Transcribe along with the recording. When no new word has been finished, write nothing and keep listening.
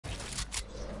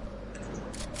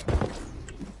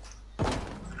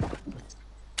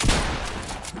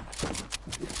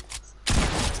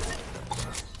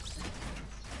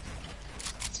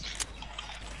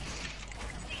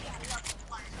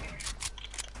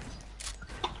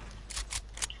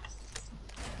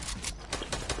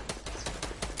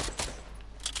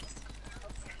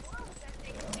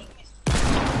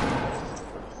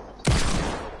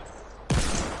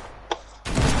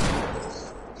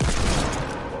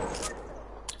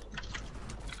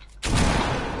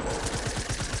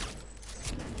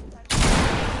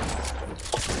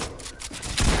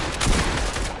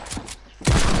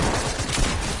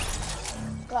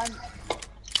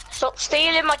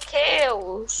stealing my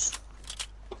kills.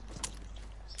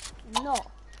 No.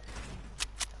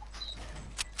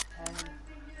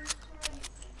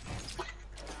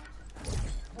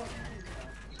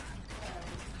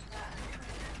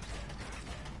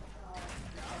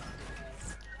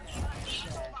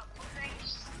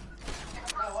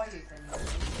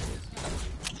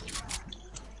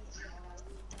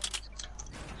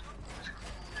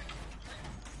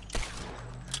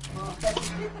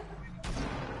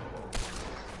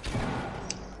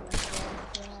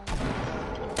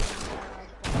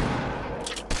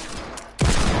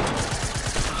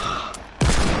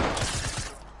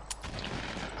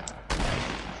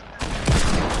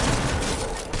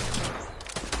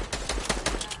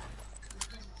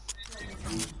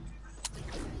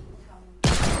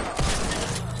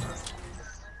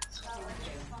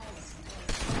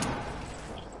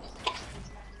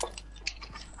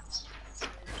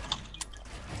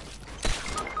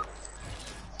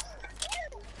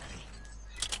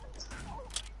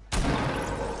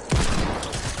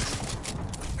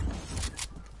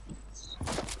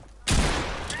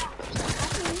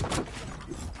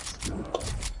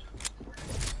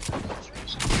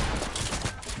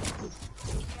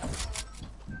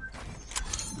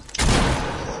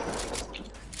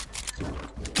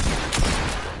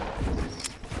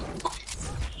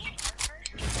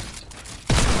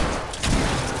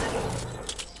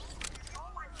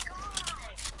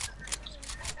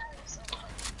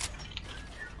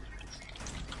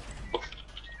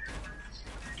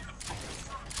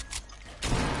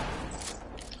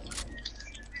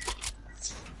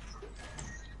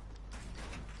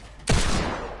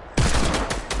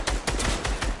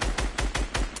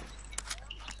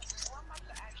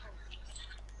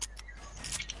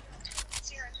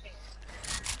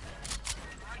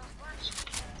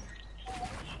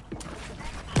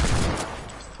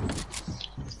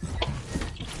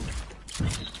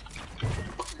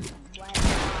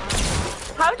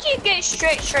 How do you get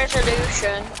stretch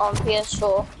resolution on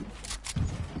PS4?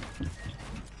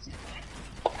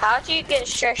 How do you get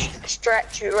stretch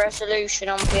resolution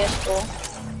on PS4?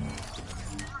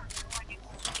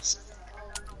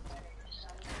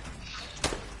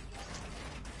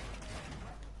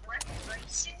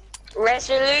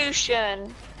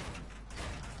 Resolution.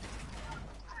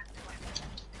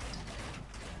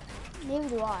 Neither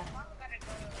do I.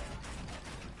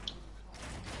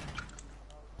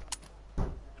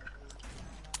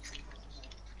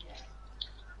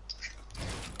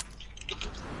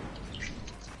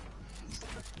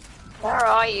 Where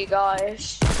are you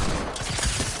guys?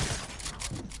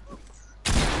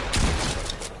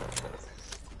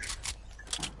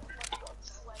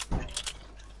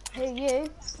 Who, you?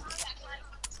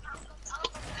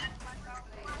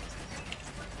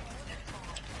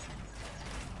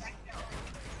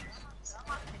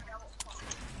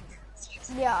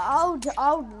 Yeah, I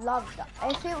would love that.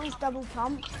 If it was double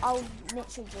pump, I would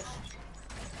literally just...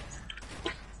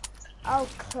 I'll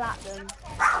clap them.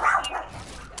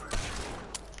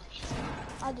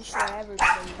 I'll destroy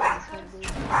everybody.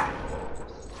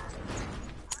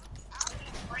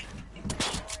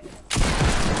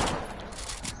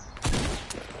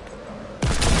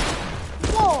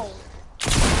 Whoa!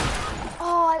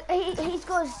 Oh, he's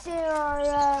got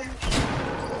zero,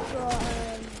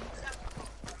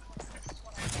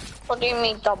 What do you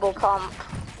mean double pump?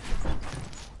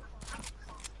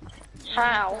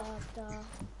 How?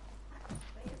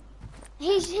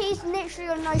 He's literally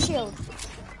on no shield.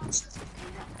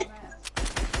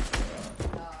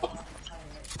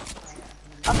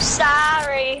 I'm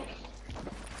sorry.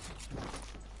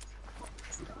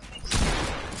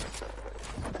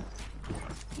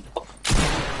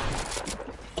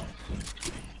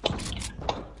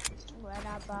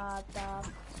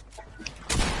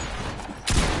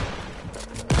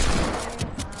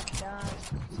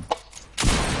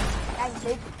 Thanks,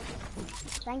 Luke.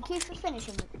 Thank you for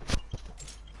finishing it.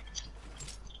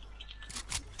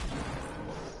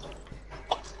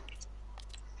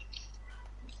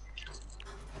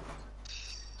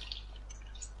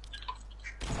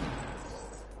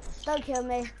 Don't kill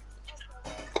me.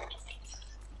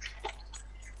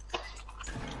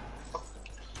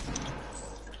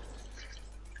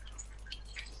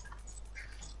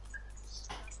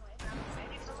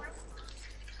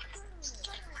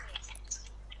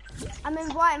 I'm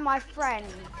inviting my friend.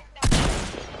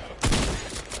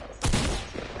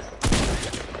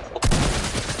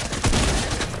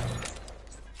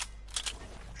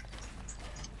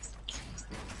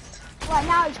 Right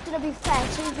now it's gonna be fair,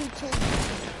 2v2.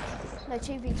 No,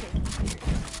 2v2.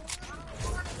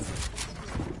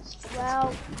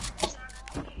 Well...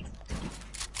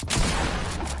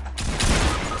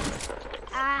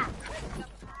 Ah.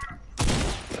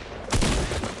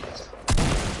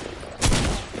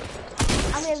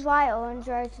 I'm gonna invite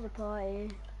Andre to the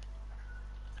party.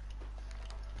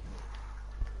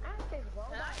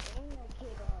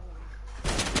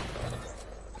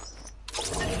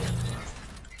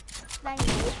 Thank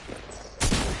you.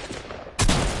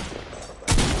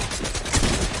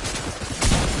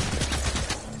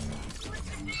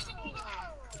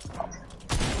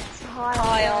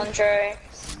 Hi, Andre.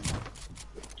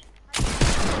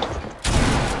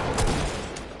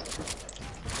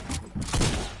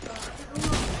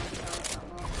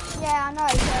 Yeah, I know,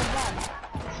 it's bad.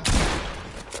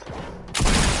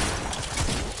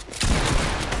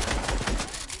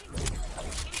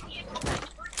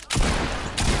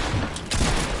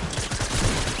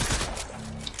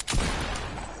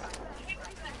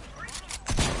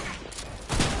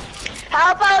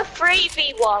 How about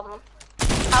 3v1?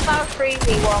 How about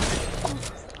 3v1?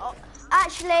 Oh,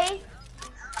 actually,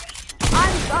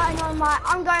 I'm going on my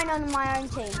own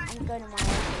team. I'm going on my own team.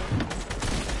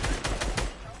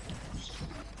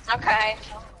 Okay.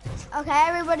 Okay,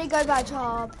 everybody go by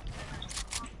job.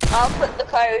 I'll put the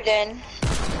code in.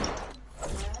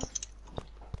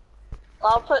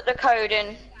 I'll put the code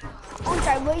in.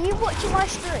 Andre, were you watching my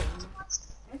stream?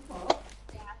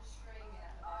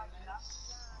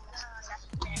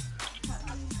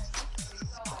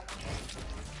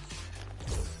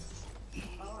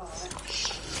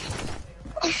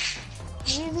 Have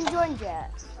you even joined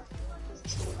yet?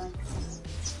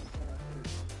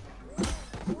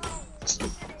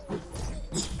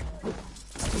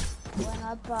 When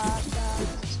I bought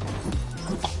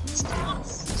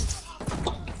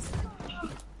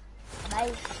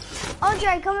Mate.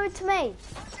 Andre, come over to me.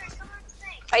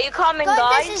 Are you coming, Go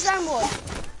guys? this is zone 1.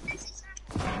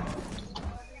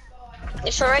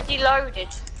 It's already loaded.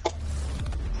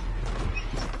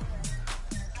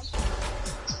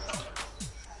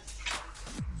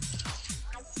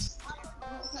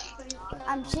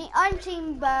 I'm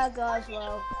team burger as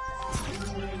well.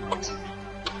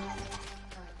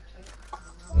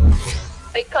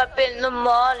 Wake up in the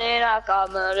morning, I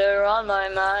got murder on my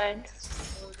mind.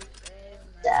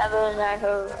 7 I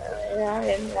hope I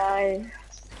am dying.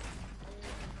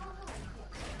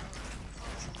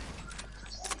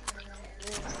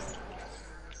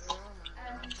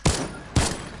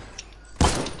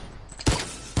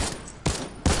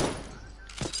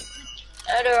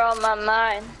 Murder on my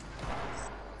mind.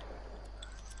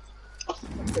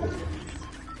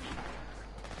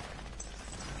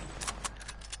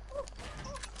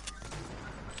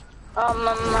 On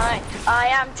my mind, I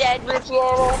am dead with you.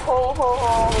 Ho, ho,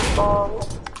 ho, ho.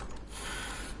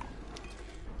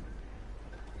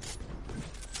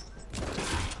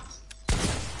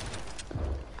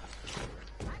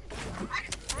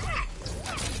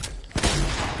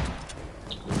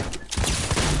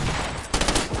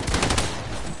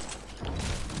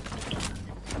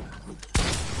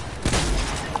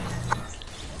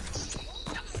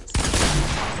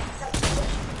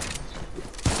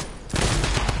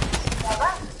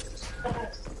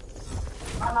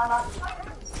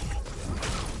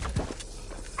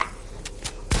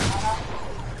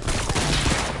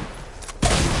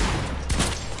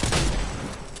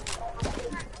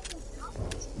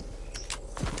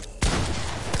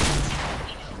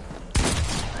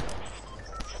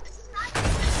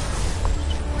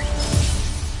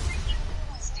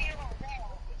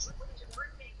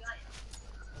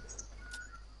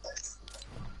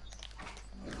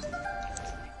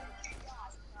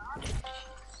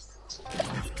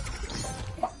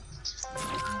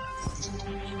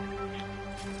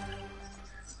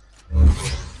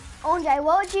 Andre,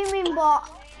 what do you mean by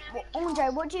Andre?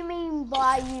 What do you mean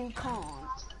by you can't?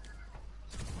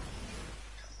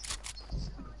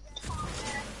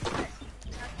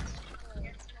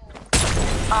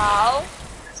 Oh.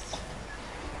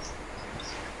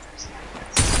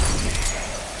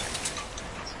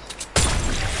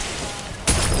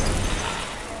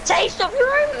 Taste of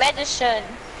your own medicine.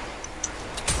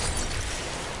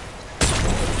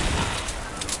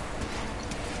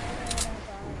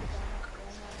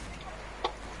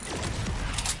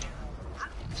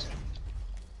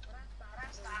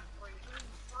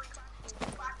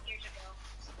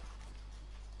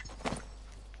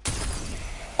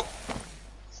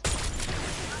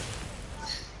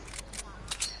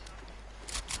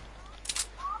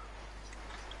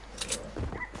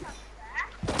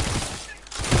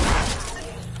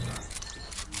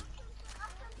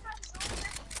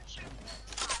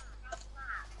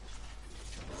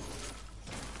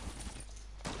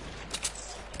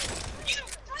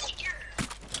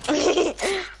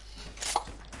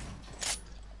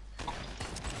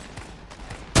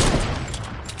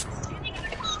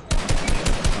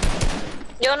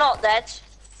 You're not dead.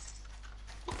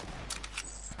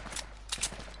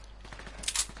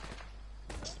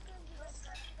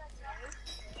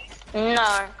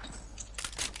 No.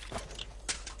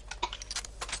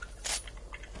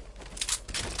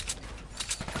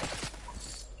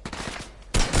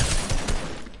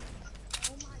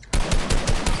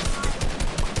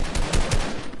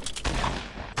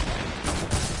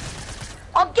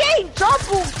 I'm getting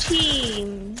double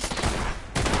teamed.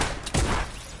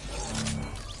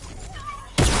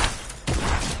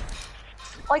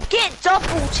 I get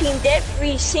double teamed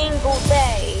every single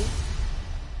day.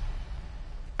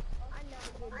 I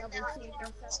never get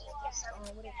double teamed myself.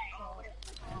 What is it called?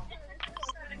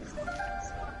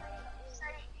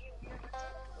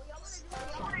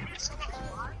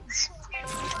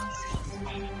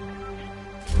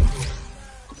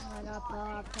 I got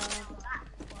pop.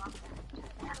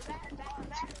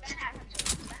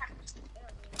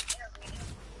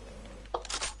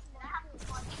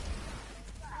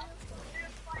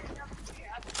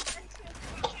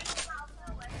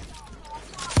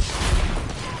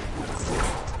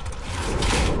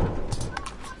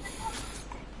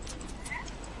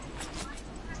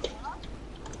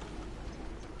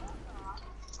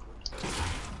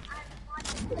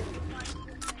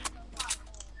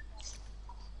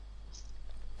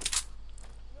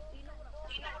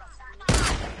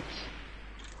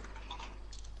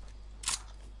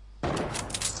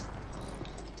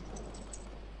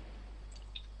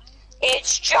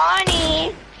 It's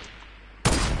Johnny.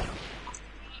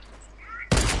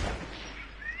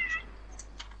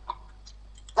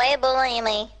 Believe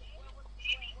me.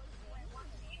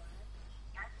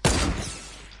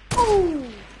 Ooh.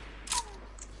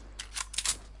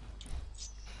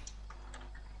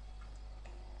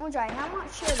 Andre, how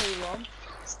much sugar you want?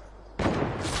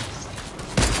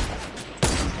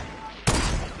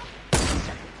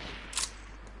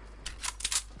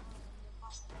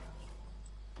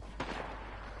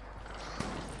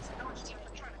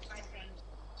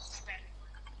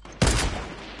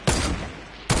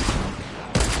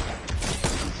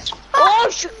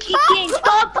 Oh, you're kicking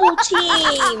double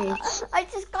team. I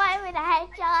just got him with a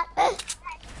headshot.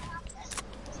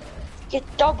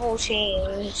 Get double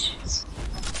teamed.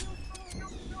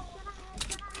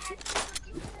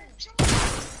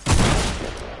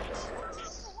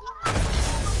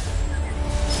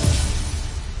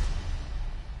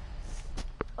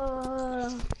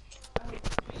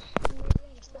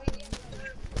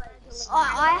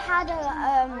 I had a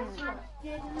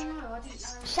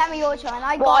semi-auto and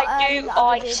I got Why do the other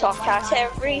I dude suck on my at line.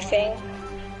 everything?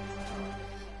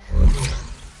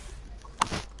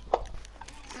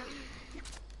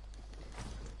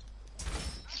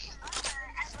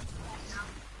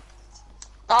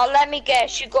 Oh, let me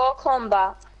guess, you got a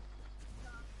combat.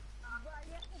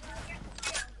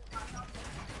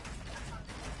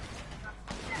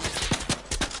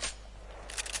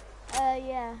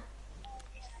 Yeah.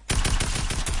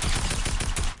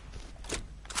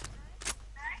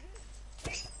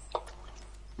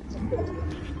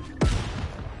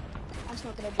 That's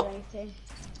not gonna do anything.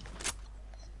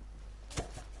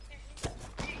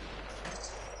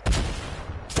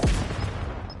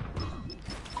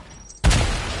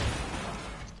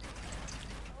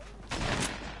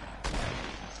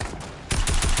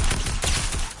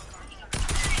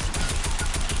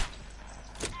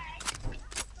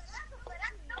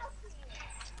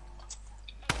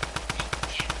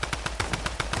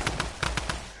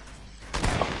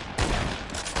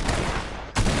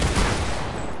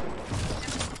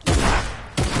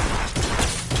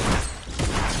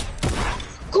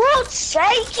 God's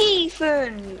sake,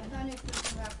 Ethan!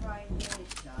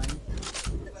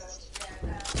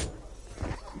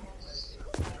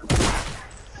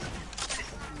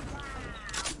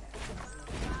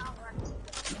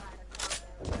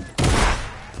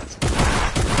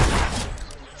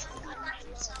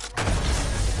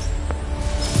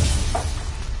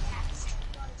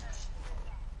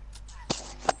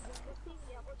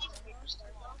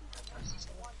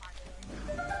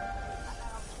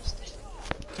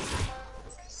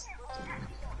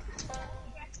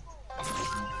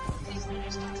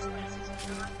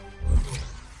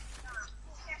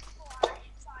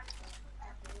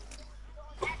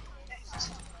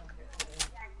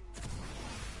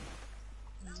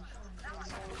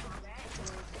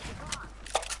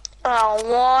 Oh,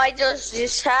 why does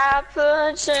this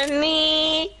happen to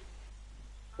me?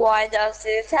 Why does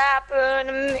this happen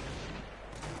to me?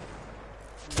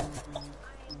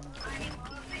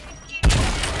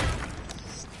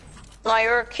 No,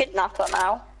 you're a kidnapper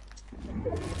now.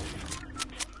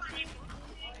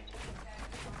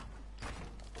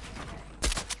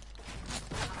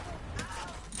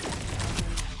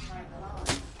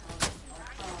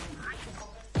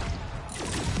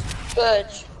 good.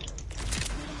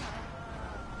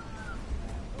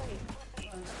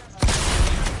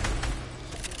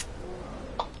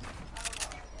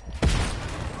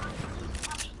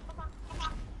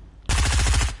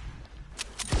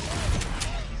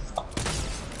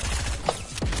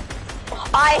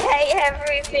 I hate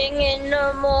everything in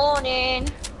the morning.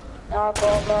 I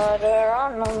got murder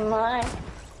on my mind.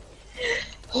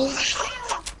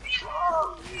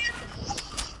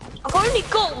 I've only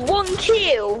got 1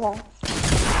 kill.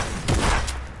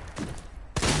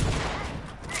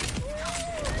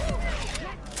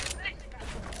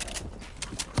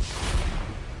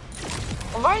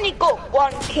 I've only got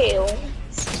 1 kill.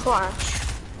 It's trash.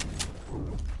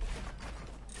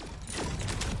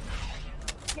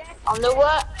 I'm the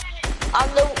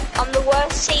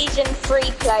worst season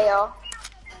 3 player.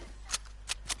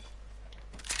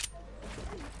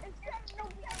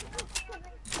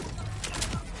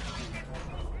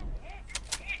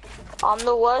 I'm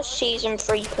the worst season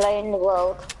 3 player in the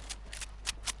world.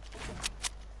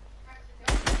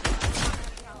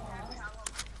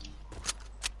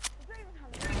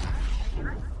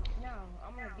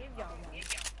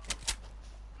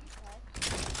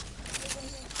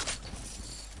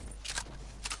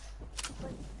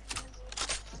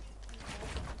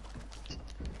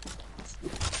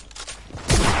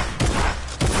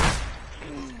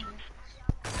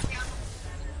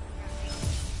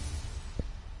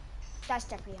 That's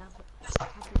definitely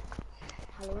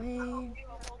Halloween.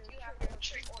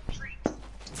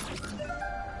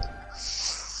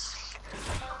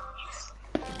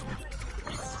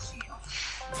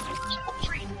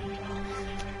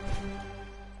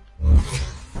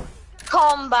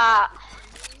 Combat.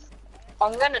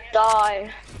 I'm gonna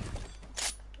die.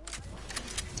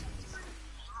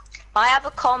 I have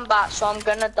a combat, so I'm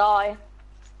gonna die.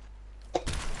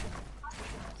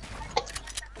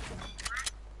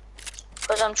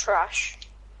 Because I'm trash.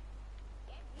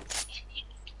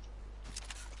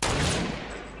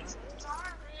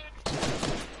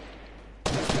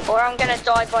 Or I'm gonna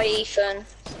die by Ethan.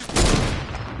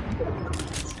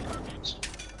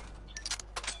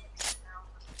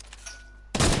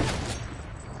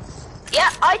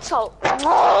 Yeah, I told. I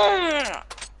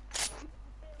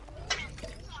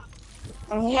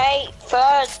hate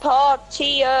third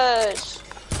partiers.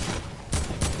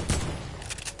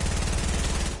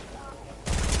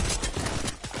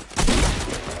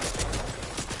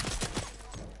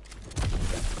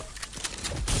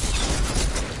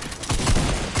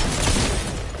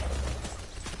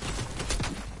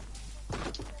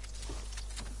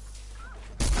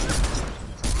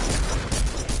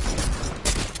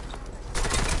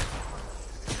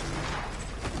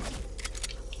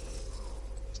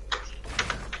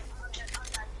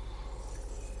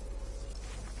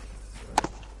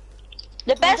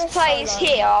 The best players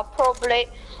here are probably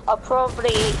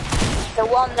the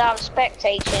one that I'm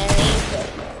spectating.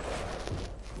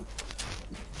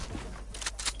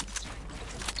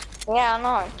 Yeah, I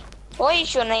know. What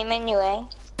is your name anyway?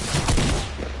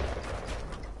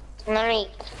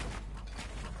 Malik.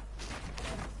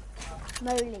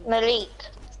 Malik.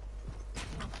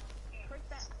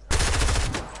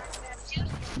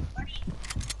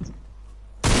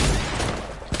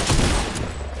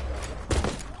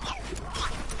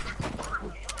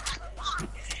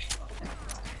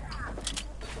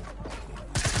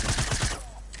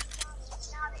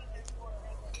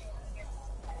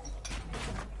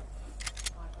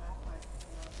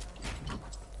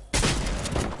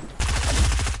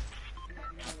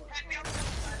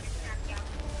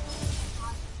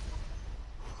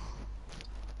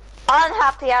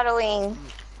 Unhappy Halloween.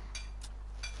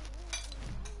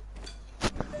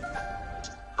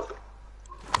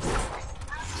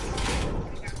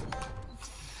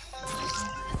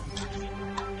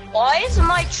 Why is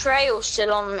my trail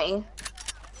still on me?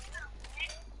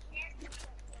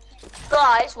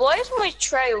 Guys, why is my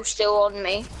trail still on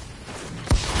me?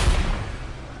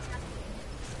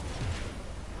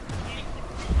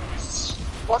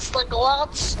 What's the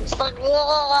glitch? It's the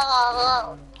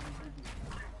glitch.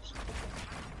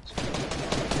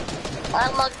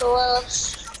 I'm a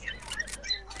glitch.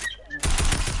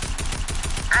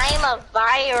 I'm a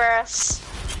virus.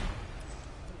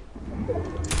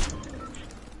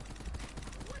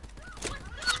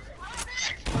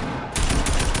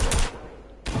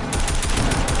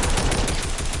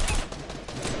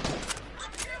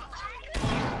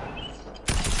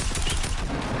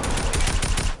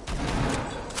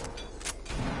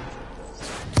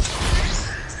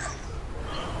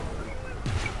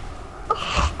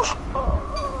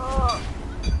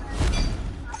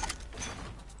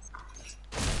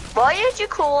 Why did you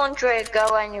call Andrea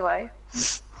go anyway?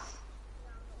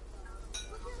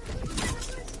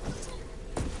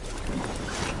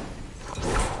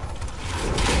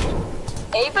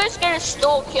 Ethan's gonna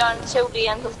stalk you until the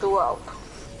end of the world.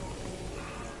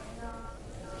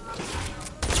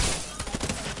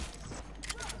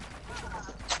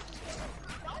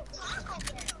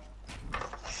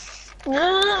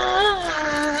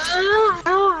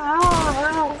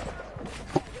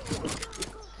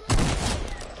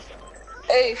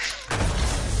 Oof.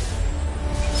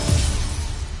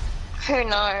 Who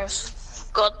knows?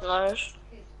 God knows.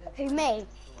 Who, me?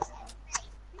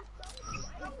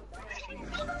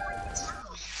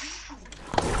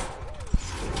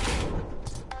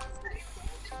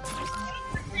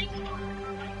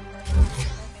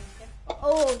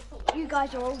 Oh, you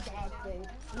guys are all dead, dude.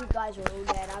 You guys are all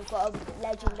dead. I've got a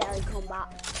legendary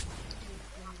combat.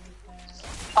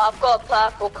 I've got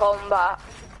purple combat.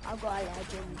 I've got a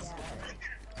legendary.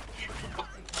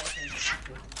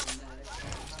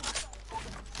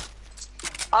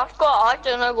 I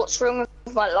don't know what's wrong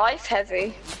with my life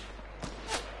heavy.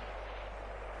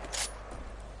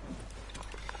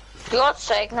 For God's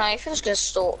sake, Nathan's gonna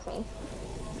stalk me.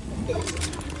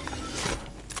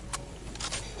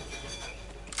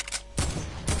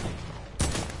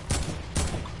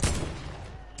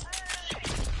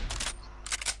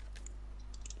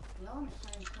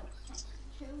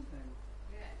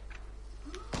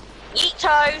 Eat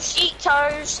toes, eat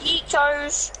toes, eat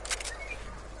toes.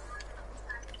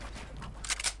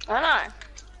 I know.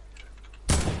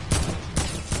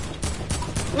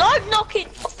 No knocking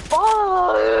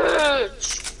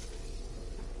fudge.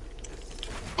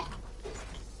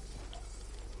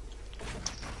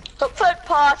 Stop third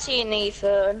party,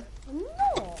 Ethan. I'm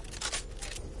not.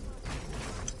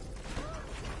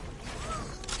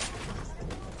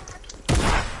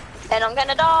 And I'm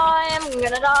gonna die, I'm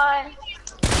gonna die.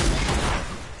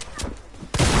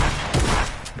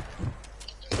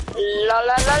 La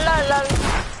la la la la.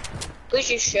 Because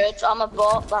you should, I'm a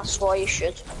bot, that's why you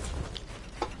should.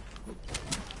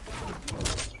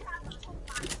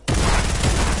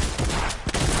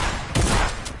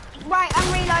 Right,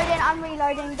 I'm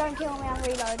reloading, don't kill me, I'm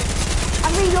reloading.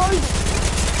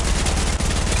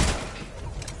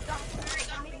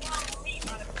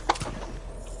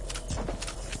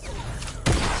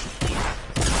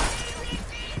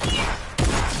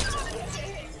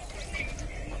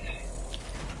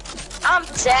 I'm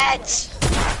dead.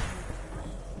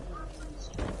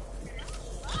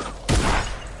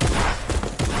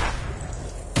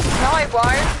 No, I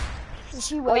won't.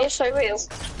 Yes, you will. Oh, yes, I will.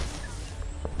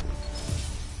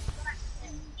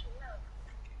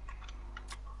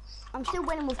 I'm still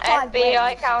winning with 5 FBI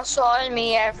wins. counsel on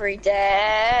me every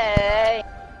day.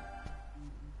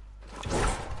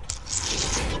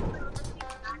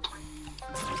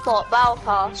 What, Battle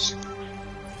Pass?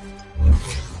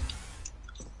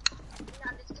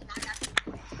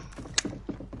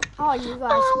 Oh, you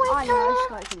guys, I know,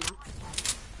 it's like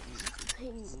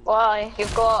Why?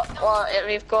 You've got, what,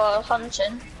 you've got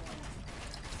hunting.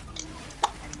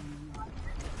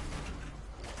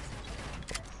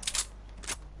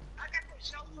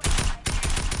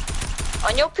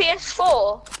 On your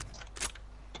PS4?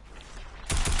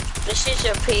 This is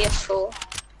your PS4.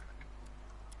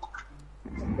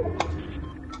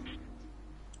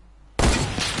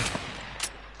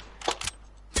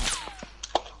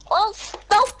 Well,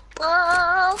 stop.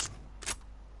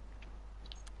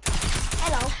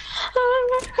 hello.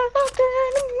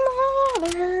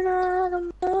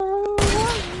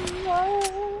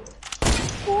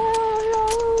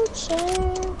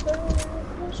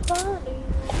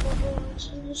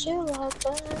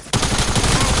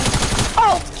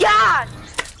 Oh God!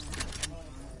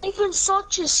 Even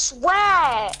such a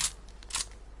sweat.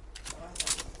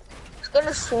 He's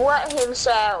gonna sweat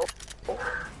himself.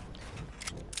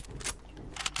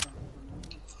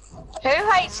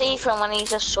 Who hates Ethan when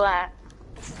he's a sweat?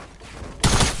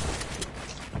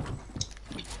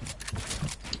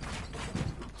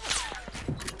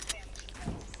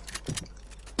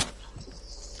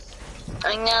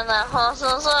 I'm gonna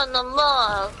hustle on the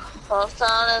mark. Hold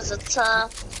on as a time.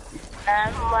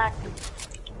 And what?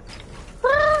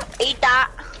 Eat that.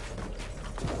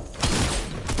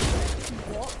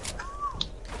 What?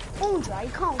 Andre,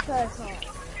 you can't curse on.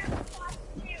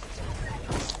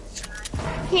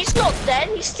 He's not dead.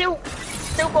 He's still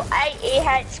got 80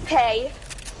 HP.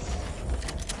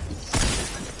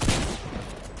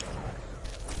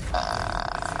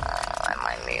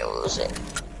 My music.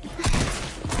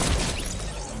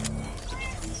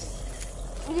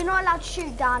 You're not allowed to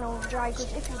shoot down Andre,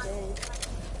 because if you do.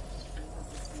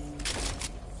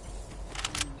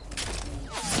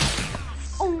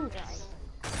 Andre.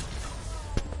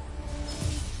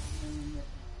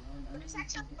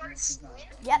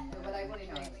 Yep. But they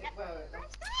wanted me to, well, they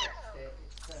fixed it.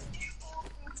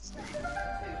 It's a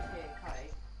 2-tier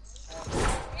cake.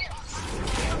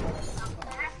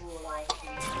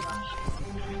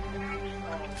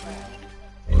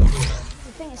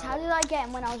 The thing is, how did I get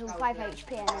him when I was on 5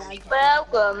 HP and then I just...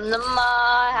 Welcome to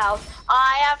my house.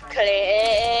 I have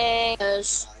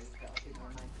cleaners.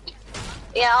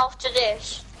 Yeah, after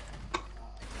this.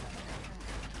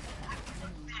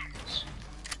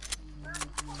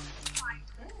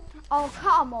 Oh,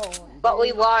 come on. But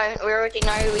we won't. We already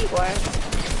know we won't.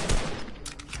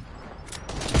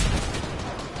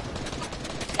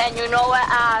 And you know where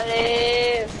I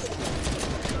live.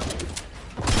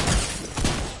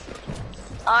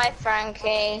 Hi,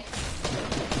 Frankie.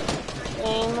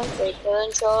 I'm a take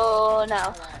control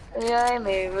now. I'm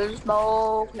in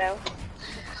smoke now.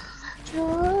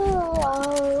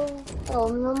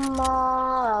 On the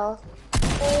mile.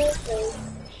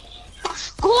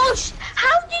 Gosh,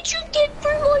 how did you get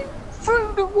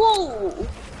through the wall?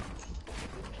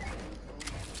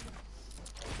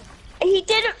 He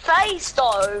didn't face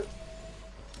though.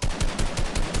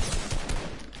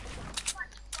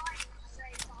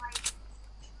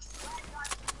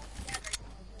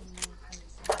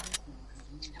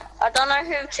 I don't know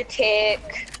who to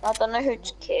kick.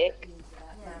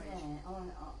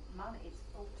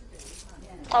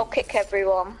 I'll kick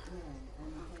everyone.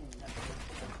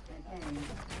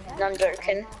 No, I'm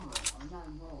joking.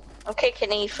 I'm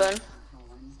kicking Ethan.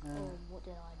 What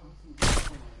did I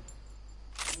do?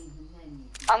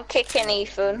 I'm kicking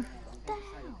Ethan.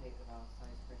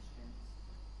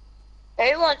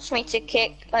 Who wants me to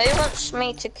kick? Who wants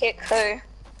me to kick who?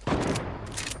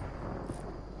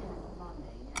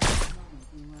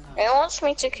 Who wants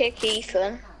me to kick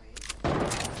Ethan?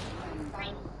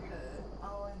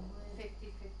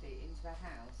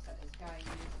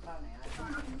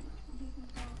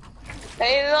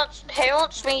 Who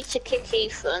wants me to kick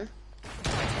Ethan?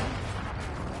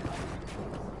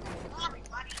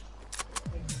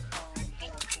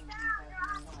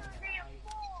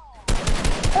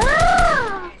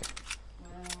 Ah!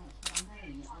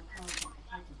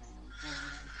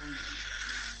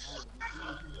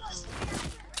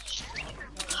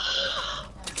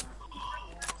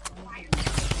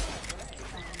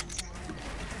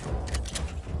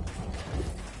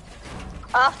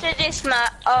 After this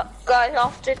guys,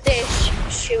 after this,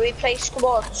 should we play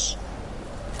squads?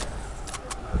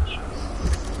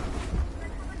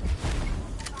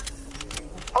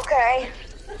 Okay.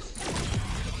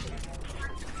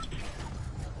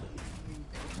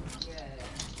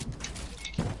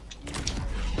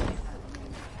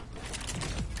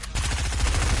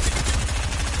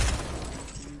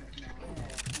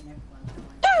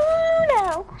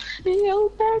 Now, you're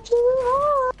back to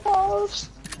the house.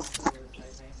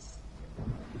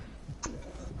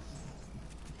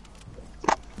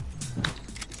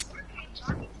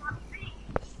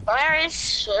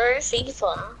 Where is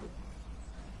Ethan?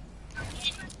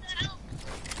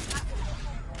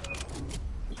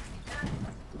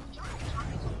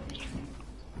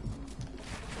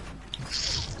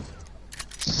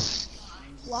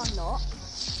 Well, I'm not.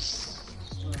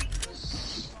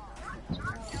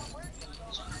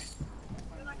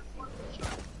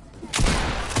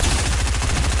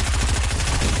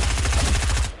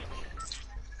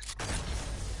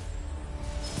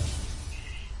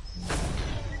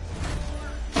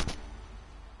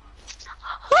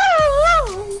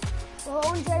 Well,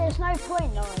 Andre, there's no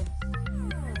point, though.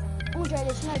 Andre,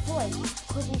 there's no point,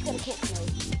 because he's gonna kick me.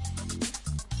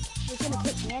 He's gonna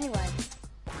kick me anyway.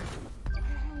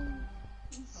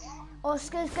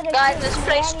 Oscar's gonna Guys, kick let's me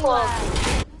play anyway. squad.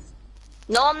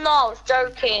 No, I'm not. I was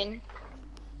joking.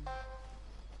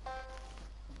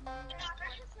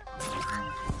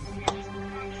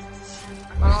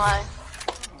 Alright.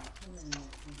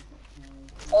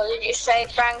 What did you say,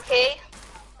 Frankie?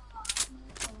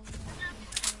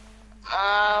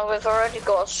 We've already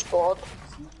got a squad.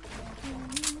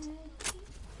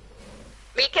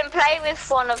 We can play with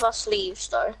one of us leaves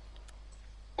though.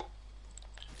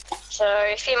 So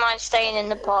if you mind staying in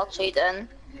the party then,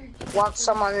 once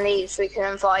someone leaves we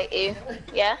can invite you,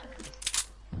 yeah?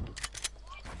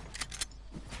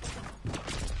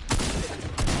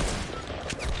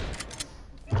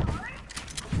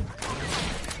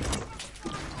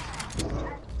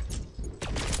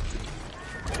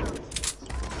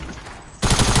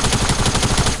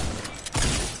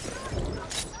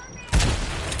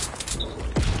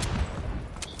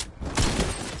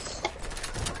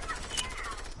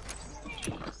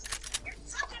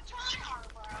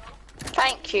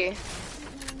 Thank you.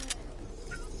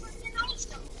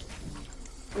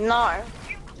 No.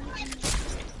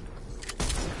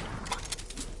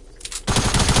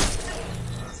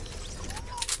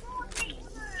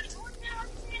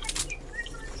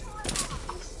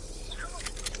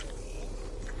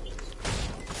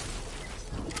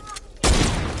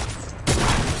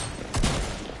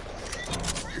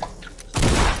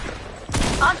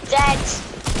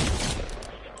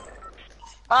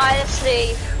 Alright, let's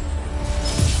leave.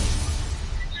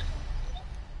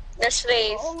 Let's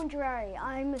leave. Andre,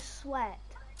 I'm a sweat.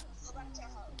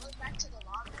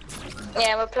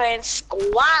 Yeah, we're playing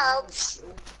squads.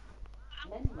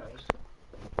 Memory.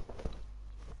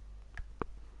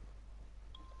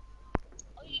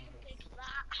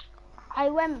 I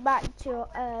went back to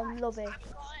lobby.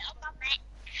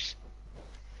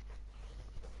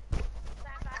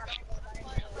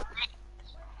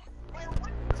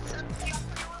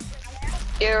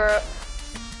 Europe.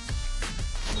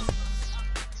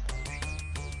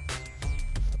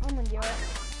 I'm in Europe.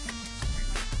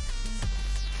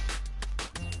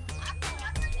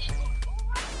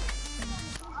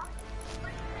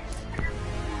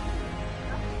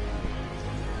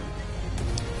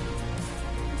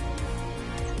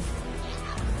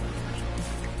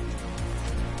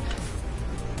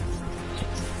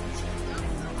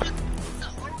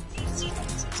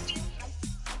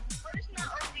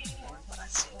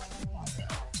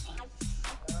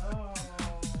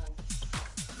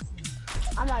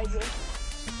 I'm over.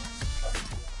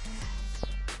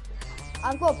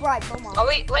 I've got bright bomber. Are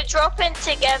we're dropping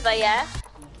together, yeah?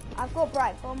 I've got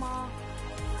bright bomber.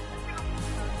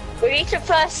 We need to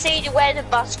first see where the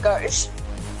bus goes.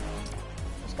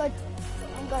 Let's go.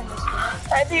 I'm going this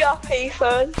way. Heavy up,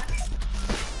 Ethan.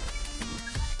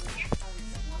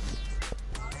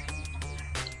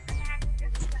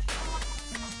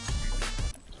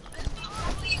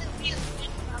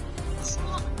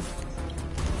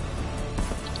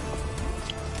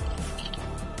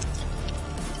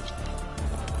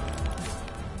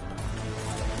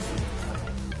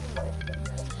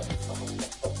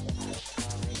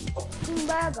 Team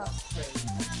Burger.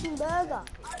 Team Burger.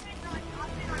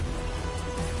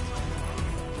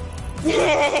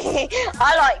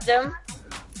 I like them.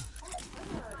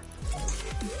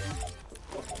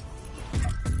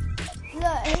 Look,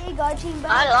 here you go, Team Burger.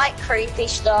 I like creepy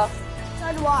stuff.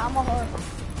 So do I, I'm a horror.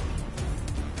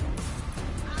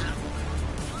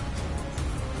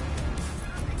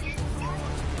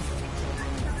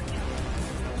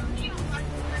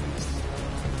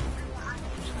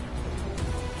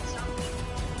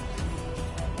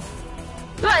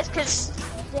 Guys,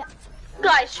 Yeah.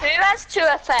 guys, who has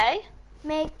 2FA?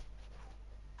 Me.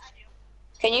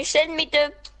 Can you send me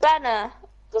the banner?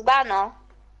 The banner.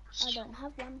 I don't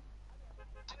have one.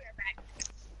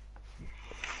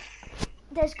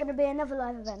 There's going to be another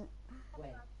live event When?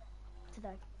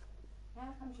 today.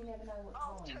 How come you never know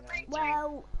what time, right?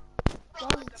 Well,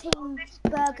 there's a Team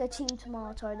Burger, Team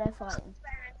Tomato, they're fighting.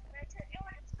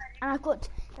 And I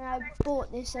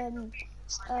bought this,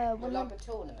 Well, when like a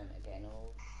tournament again, or...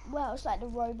 well, it's like the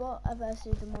robot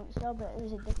versus the monster, but it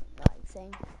was a different like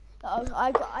thing.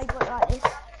 I got like this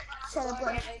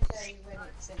celebration. They tell you when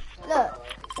it's sent to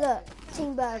Look,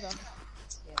 Team Burger.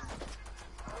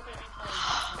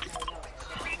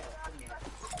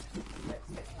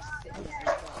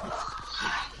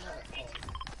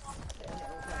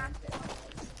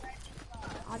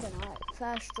 I don't know.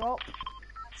 First drop.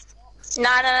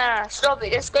 No. Snobby.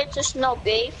 Let's go to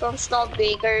Snobby. From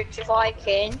Snobby, go to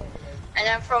Viking. And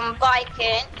then from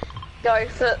Viking, go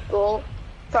football.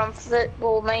 From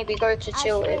football, maybe go to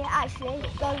Tilted. Actually,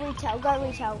 go retail.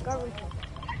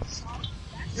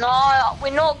 No,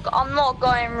 we're not. I'm not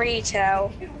going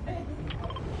retail.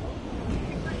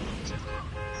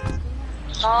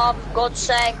 Oh, for God's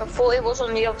sake, I thought it was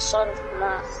on the other side of the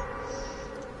map.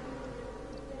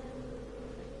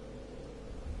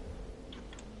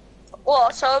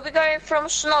 What, so are we going from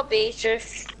Snobby to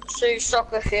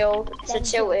soccer field to Then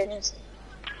Tilted?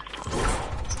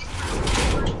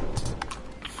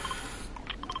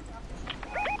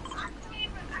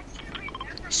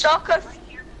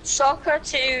 Soccer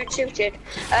to Tilted.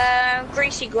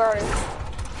 Greasy Grove.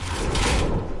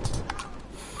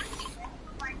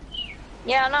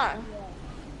 Yeah, I know.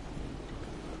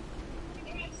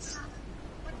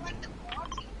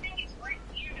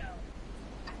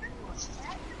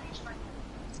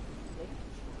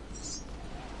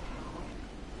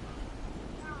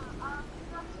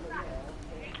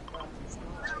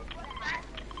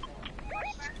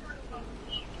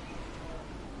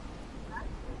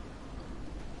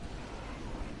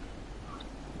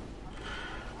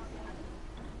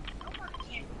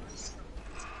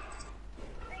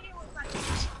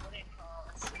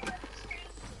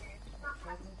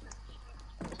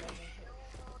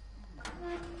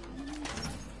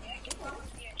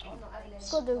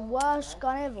 Got the worst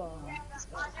gun ever.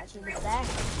 Actually, the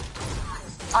best.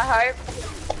 I hope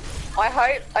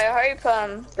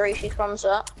Greasy comes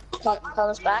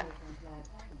back.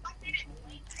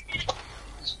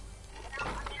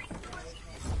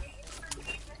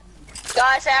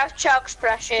 Guys, I have chug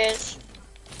splashes.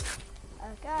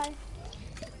 Okay.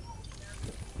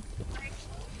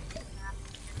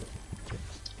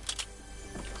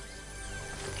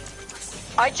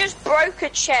 I just broke a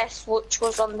chest which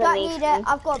was underneath Don't need it. me.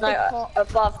 I've got a big pot.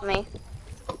 Above me.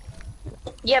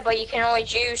 Yeah, but you can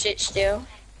always use it still.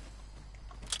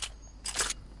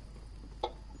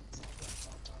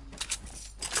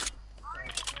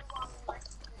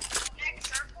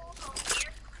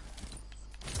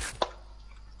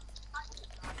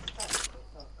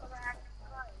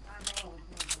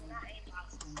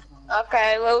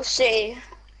 Okay, we'll see.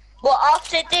 Well,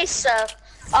 after this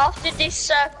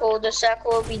circle, the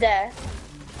circle will be there.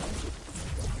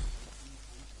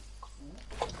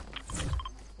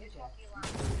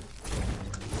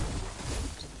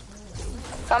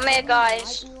 Come here,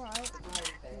 guys.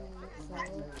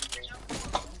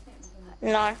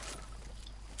 No.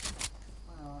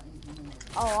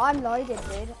 Oh, I'm loaded,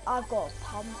 dude. I've got a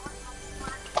pump.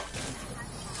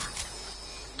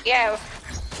 Yeah.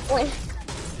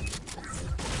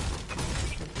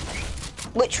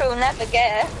 Which we'll never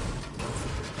get.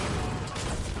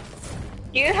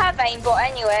 You have aimbot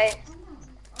anyway.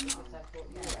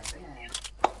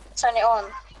 Turn it on.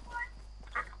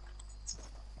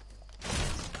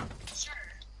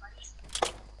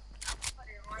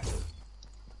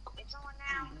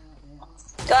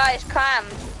 Guys, come.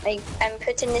 I'm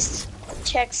putting this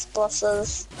checks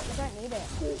bosses. I don't need it.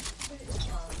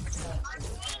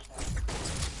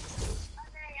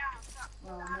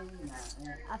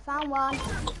 I found one.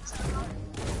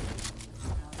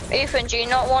 Ethan, do you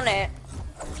not want it?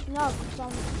 No, because I'm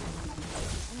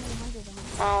 100 on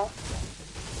it. Oh.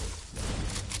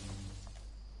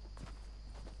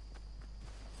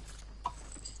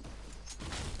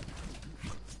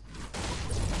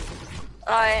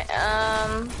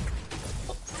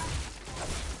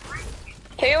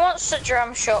 Who wants the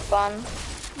drum shotgun?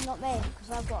 Not me,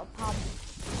 because I've got a pump.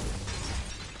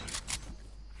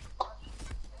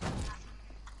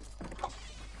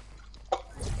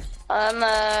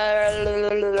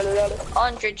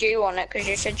 Andre, do you want it? Because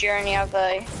you said you only have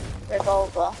a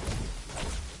revolver.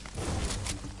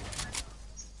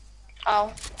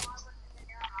 Oh.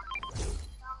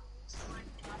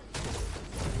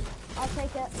 I'll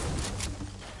take it.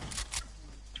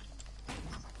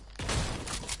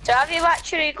 So have you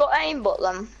actually got aimbot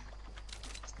them?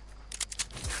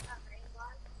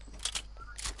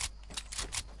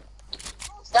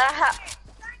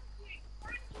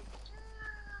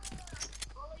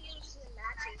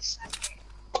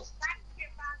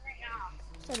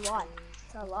 So do I.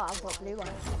 So do I. I've got blue ones.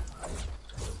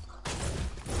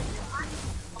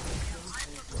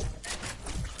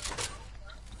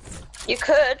 You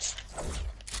could.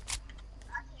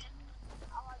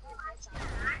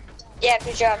 Yeah,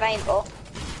 because you have aimbot.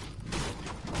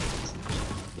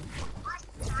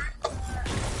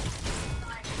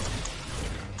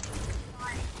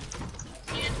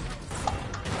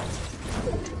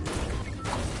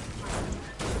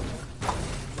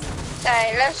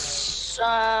 Okay, let's,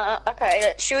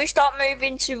 okay, should we start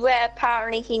moving to where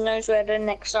apparently he knows where the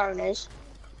next zone is?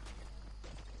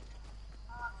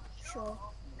 Sure.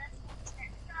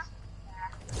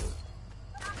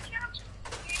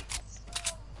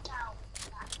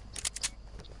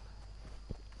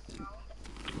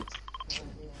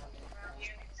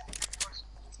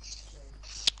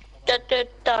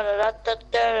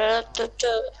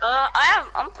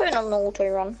 I'm putting on the auto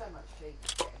run.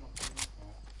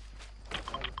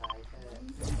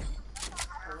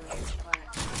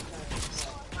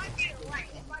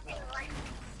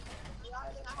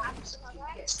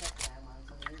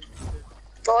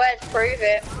 Go ahead, prove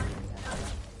it.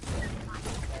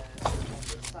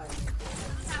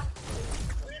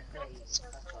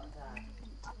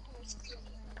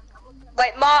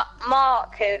 Wait,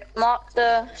 mark it. Mark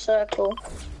the circle.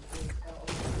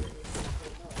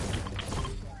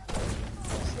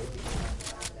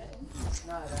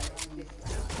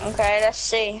 Okay, let's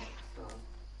see.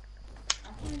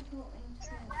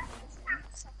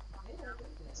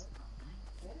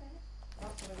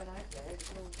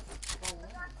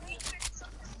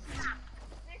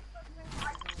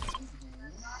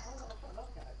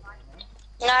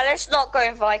 No, let's not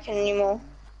go Viking anymore.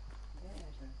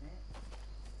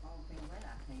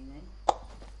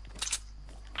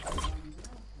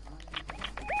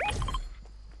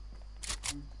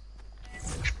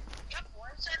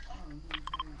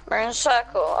 We're in a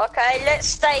circle. Okay, let's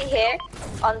stay here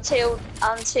until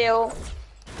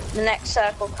the next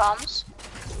circle comes.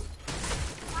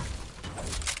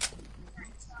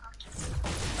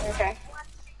 Okay.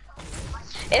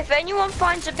 If anyone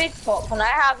finds a big pot, can I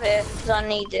have it? Because I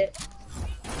need it.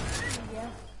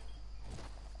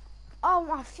 Oh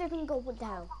my flipping god, what the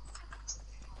hell?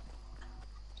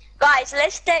 Guys,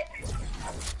 let's stay.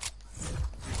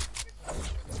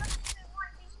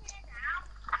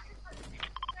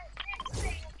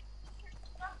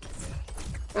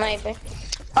 Maybe.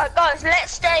 Alright, guys,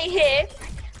 let's stay here.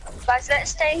 Guys,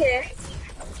 let's stay here.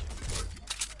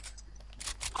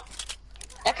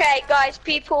 Okay, guys,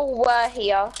 people were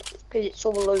here because it's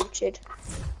all looted.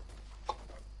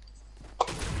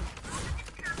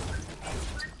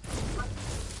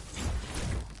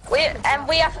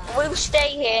 We'll stay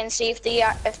here and see if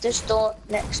the storm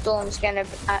next storm's gonna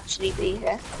actually be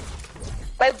here.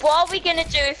 Wait, what are we gonna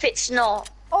do if it's not?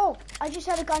 Oh, I just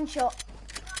had a gunshot.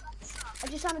 I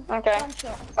just had a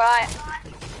gunshot. Right.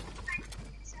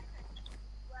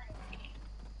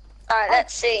 Alright,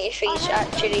 let's see if he's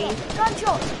actually...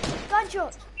 Gunshot!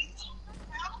 Gunshot!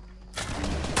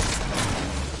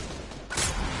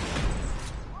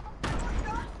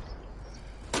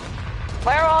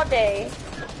 Where are they?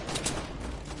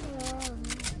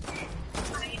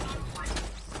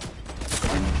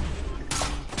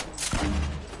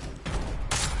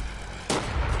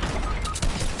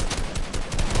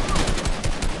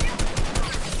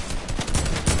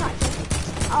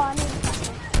 Oh, I need a practice.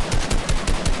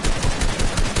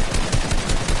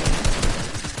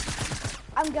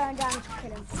 I'm going down to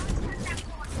kill him.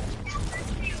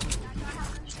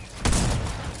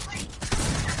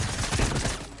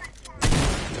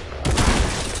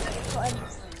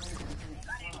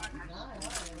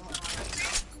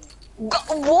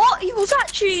 What? It was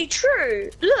actually true.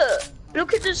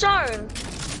 Look at the zone.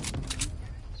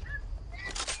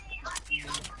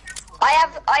 I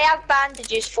have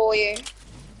bandages for you.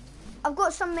 I've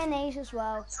got some minis as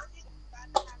well.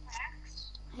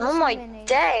 Oh my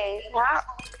day.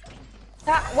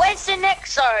 Where's the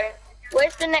next zone?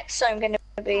 Where's the next zone gonna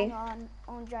be? Hang on,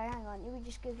 Andre, hang on. Let me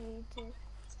just give you two.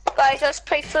 Guys, let's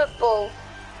play football.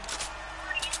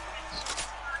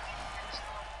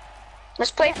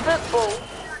 Let's play football.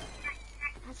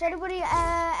 Has anybody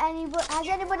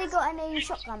got any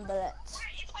shotgun bullets?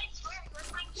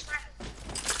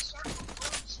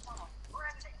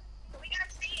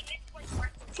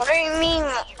 What do you mean?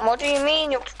 What do you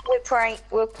mean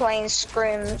we're playing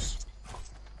scrims?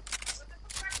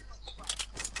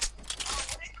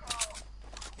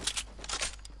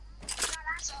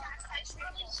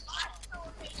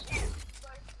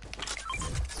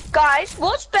 Guys,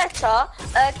 what's better,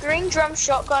 a green drum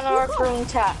shotgun or a green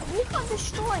tack? You can't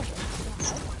destroy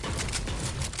this.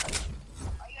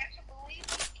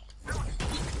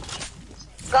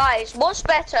 Guys, what's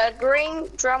better, a green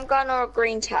drum gun or a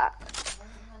green tack?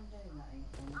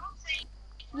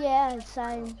 Yeah,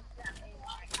 same.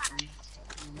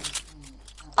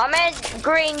 I meant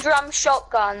green drum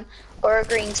shotgun or a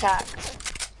green tack.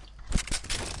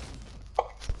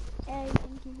 Yeah,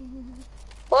 thank you.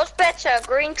 What's better, a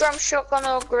green drum shotgun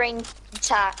or a green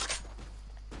tack?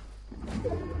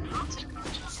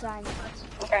 Same.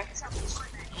 Okay.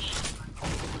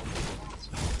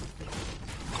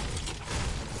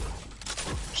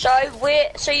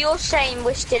 So you're saying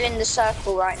we're still in the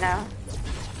circle right now?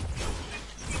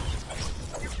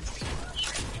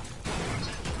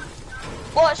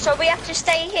 What, so we have to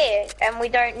stay here and we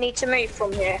don't need to move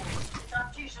from here?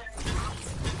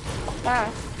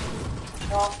 Oh.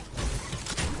 Well.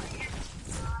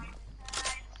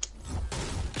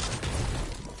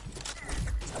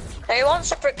 Who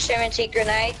wants a proximity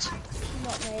grenade?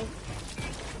 Not me.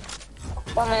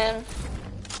 Come in.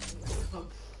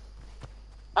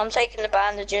 I'm taking the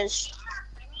bandages.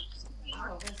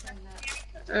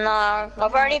 No,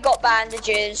 I've only got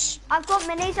bandages. I've got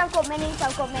minis, I've got minis,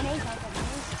 I've got minis, I've got minis.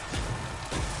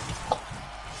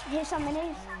 Here's some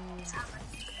minis.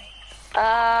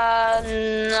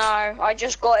 No, I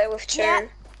just got it with two. Yeah.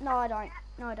 No, I don't.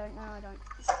 No, I don't. No, I don't.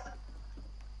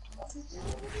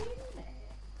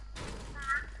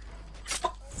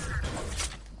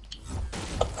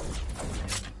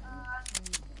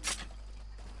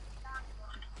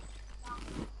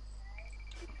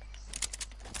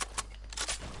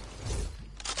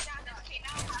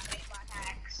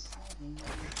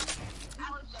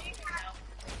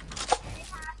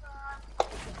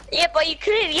 Yeah, but you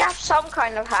clearly have some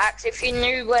kind of hacks if you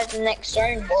knew where the next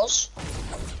zone was.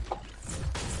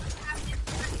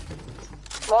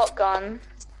 What gun?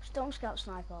 Storm Scout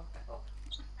Sniper.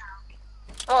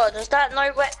 Oh, does that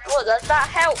know where? What does that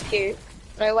help you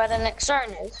know where the next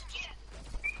zone is?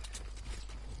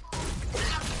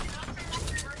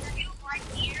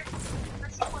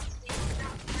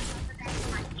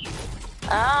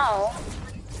 Oh.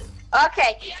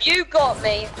 Okay, you got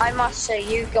me. I must say,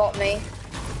 you got me.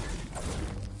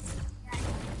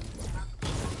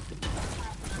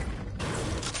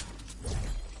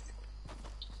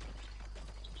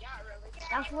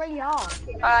 That's really hard.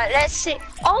 Alright, let's see.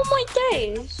 Oh my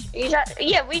days!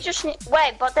 Yeah, we just need.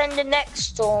 Wait, but then the next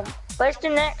storm. Where's the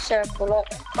next circle?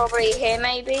 Like, probably here,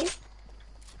 maybe.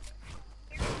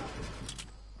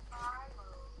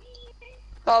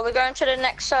 Oh, we're going to the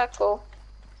next circle.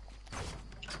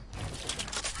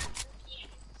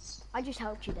 I just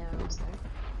helped you there, also.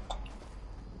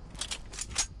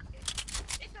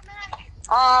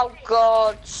 Oh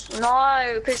god,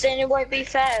 no, because then it won't be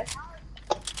fair.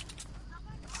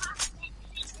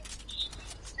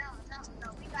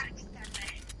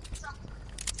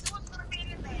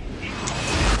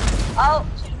 Oh,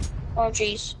 oh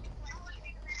jeez.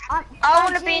 I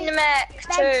want to be in the mech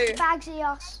too. Bagsy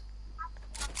us.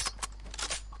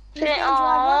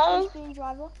 Oh. Being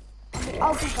driver.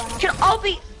 I'll be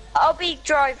driver. I'll be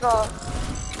driver.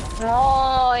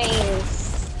 Nice.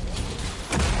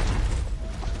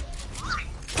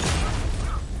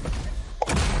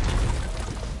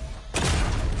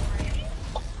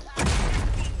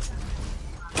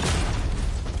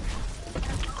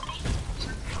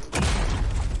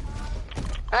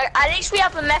 At least we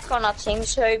have a mech on our team,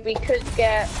 so we could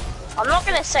get. I'm not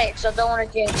gonna say it because I don't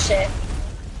want to jinx it.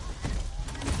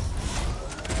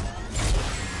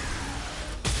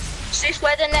 Is this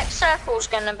where the next circle's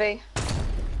gonna be?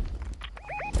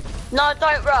 No,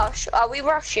 don't rush. Are we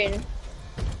rushing?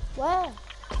 Where?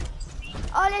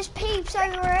 Oh, there's peeps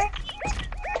over here.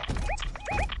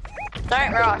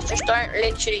 Don't rush. Just don't.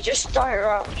 Literally, just don't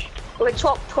rush. We're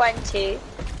top 20.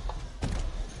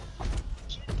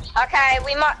 Okay,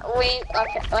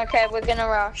 okay, we're gonna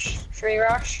rush. Should we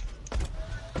rush?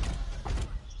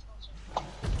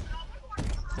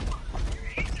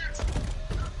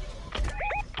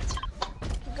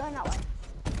 We're going that way.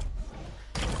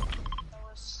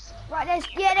 Right,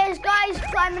 there's guys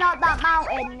climbing up that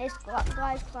mountain. There's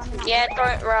guys climbing up. Yeah,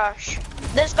 don't rush.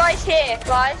 There's guys here,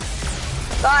 guys.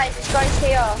 Guys, there's guys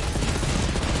here.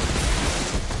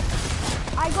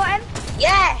 I got him.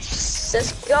 Yes,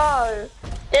 let's go.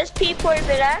 There's people over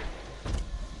there.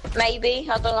 Maybe,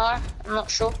 I don't know. I'm not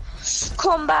sure.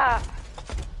 Combat.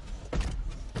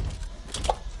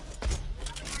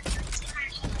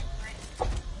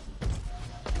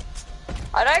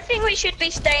 I don't think we should be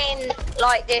staying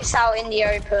like this out in the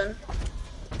open.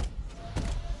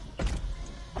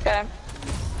 Okay.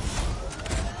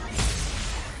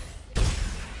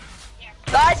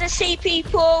 Guys, I see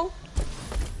people.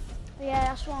 Yeah,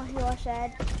 that's one who I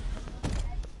said.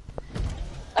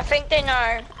 I think they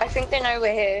know. I think they know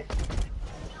we're here.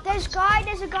 There's a guy.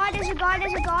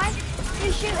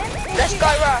 Who's shooting? Let's go,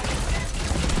 rush.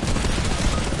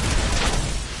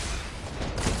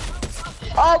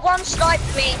 Oh, one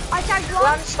sniped me. I tagged one.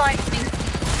 One sniped me.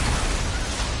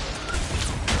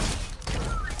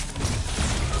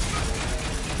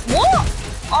 What?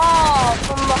 Oh,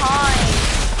 from behind.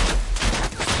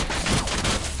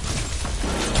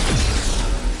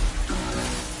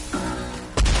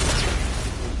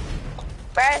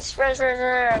 Press.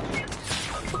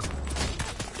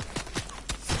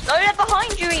 No, they're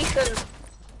behind you, Ethan.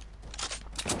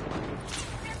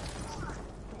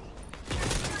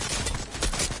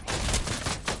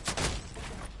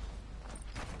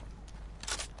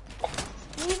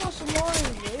 Leave us alone,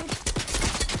 dude.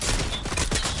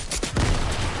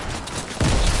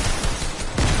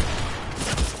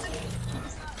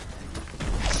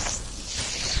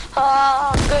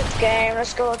 Oh, good game.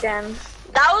 Let's go again.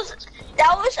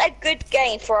 That was a good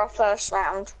game for our first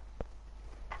round.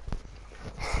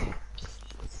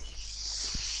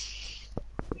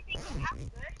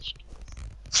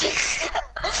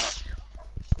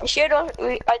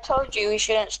 I told you we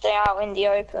shouldn't stay out in the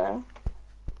open.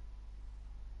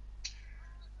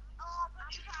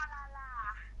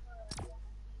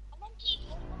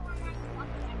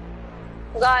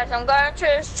 Guys, I'm going to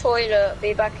the toilet.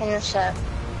 Be back in a sec.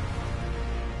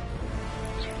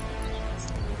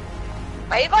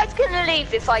 Are you guys gonna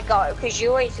leave if I go? Because you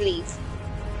always leave.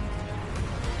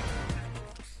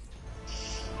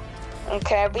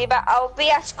 Okay, I'll be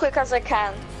as quick as I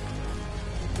can.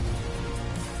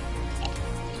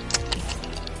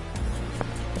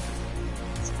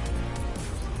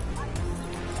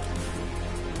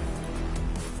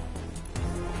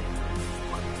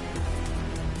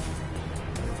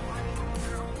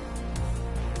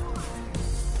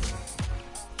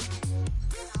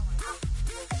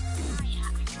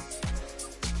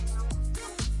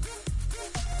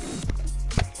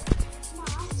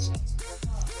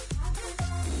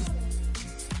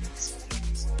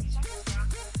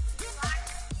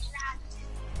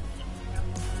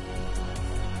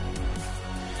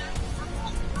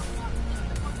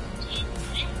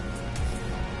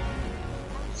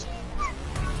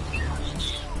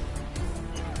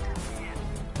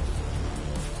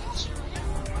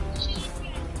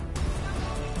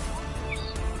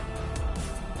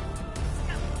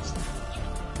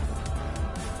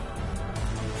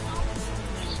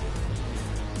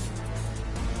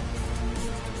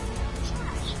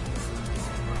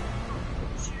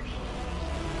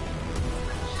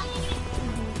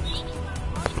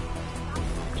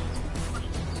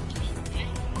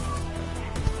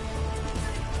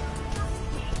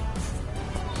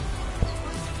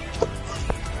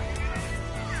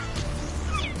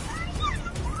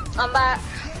 I'm back.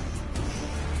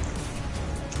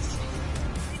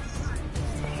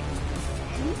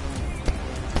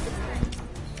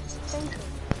 Thank you.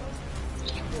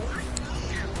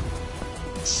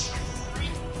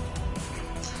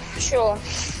 Sure.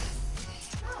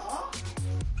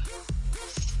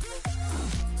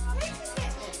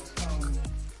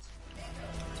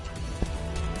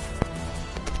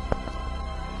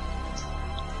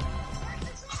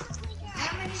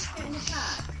 How many fit in the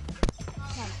pack?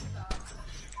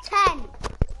 10.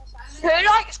 Who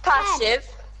likes passive?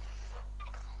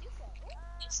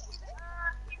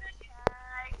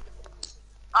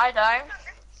 I don't.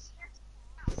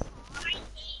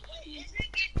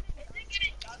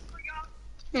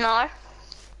 No.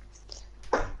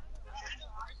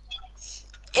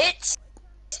 It's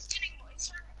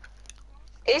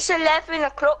 11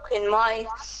 o'clock in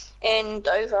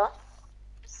Dover.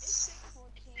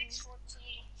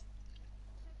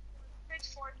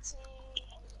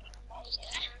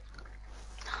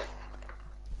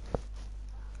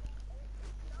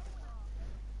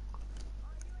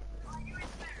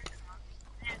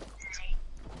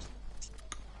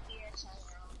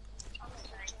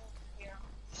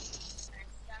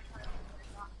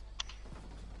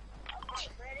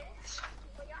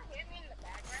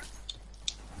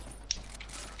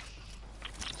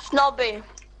 Snobby.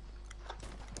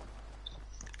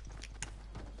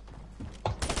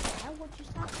 How would you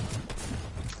start?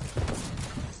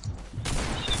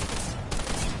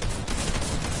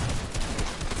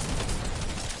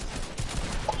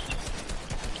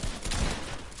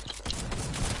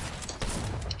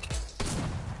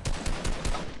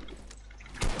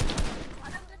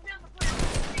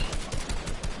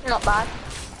 Not bad.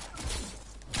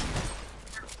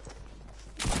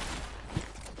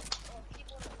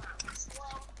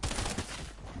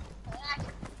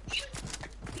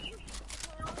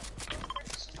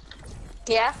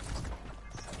 Yeah.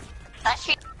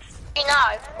 Actually, you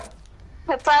know,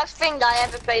 the first thing that I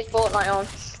ever played Fortnite on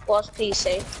was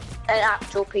PC, an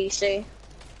actual PC.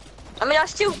 I mean, I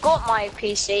still got my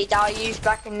PC that I used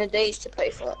back in the days to play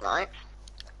Fortnite.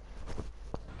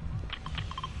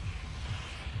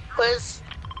 Cause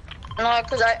I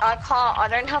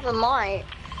don't have a mic.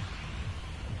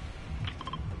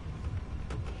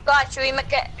 Guys,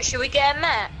 should we get a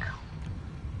mech?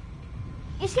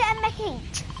 It's getting mech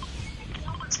each.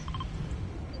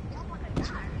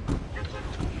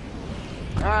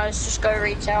 Alright, let's just go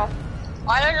retail.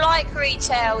 I don't like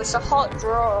retail, it's a hot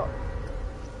draw.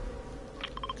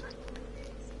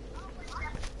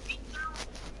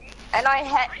 And I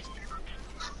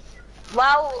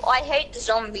hate the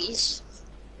zombies.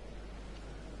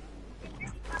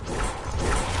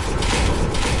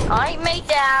 I made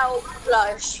it out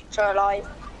close to alive.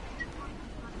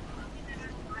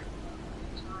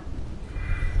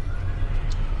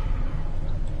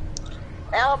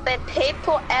 There'll be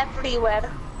people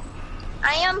everywhere.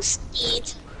 I am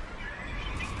scared.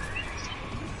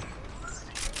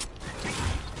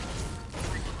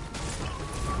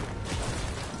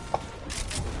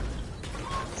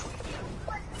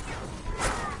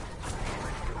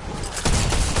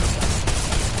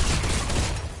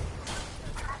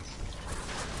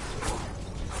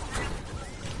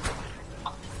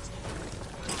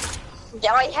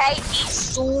 Yeah, I hate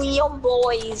these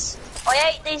zombies.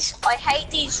 I hate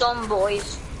these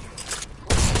zombies.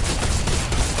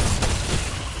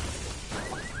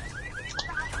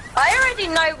 I already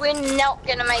know we're not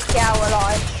gonna make it out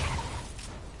alive.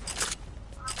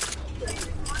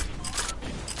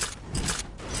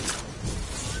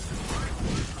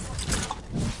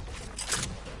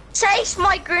 Taste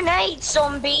my grenade,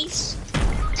 zombies.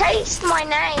 Taste my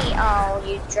name. Oh,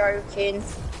 you joking.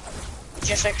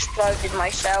 Just exploded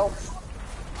myself.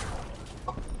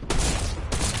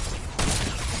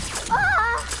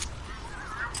 Ah!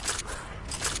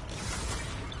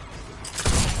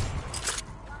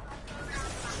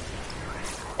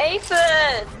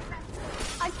 Ethan!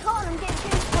 I can't, I'm getting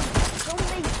chased by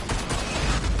zombies.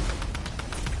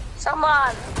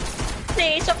 Someone!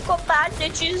 Please, I've got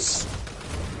bandages.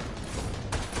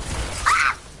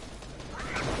 Ah!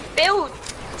 Build!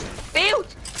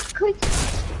 Build! Quick!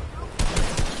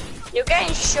 You're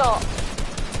getting shot.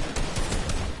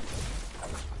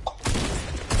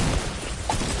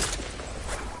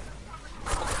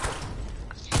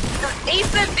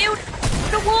 Ethan, build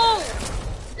the wall!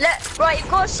 Right,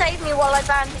 you've got to save me while I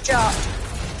bandage up.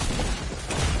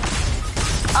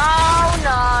 Oh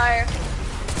no.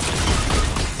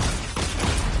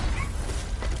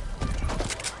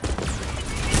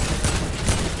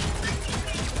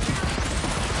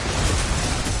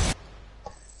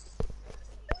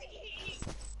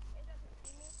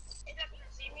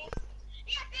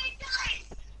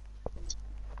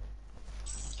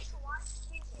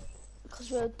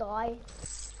 will die.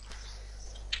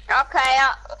 Okay,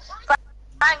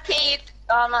 Frankie,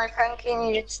 oh no, Frankie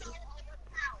needed to.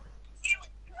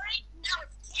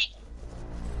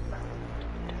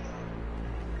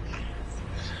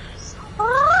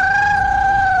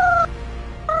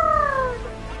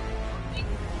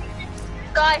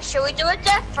 Guys, shall we do a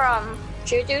death run?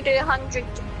 Should we do the 100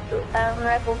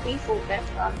 level default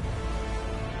death run?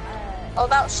 What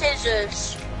about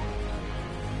scissors?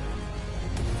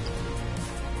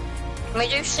 Can we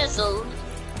do scissors?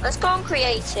 Let's go on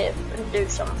creative and do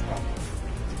something.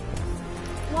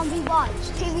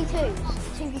 1v1s, 2v2s,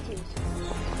 2v2s.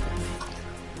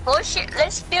 Oh shit,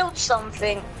 let's build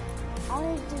something. I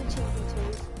want to do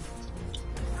 2v2s.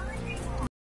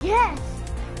 Yes!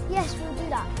 Yes, we'll do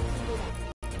that.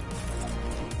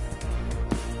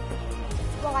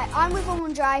 Right, I'm with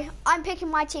Andre. I'm picking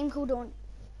my team called on.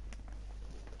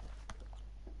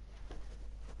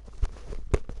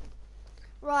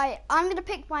 Right, I'm gonna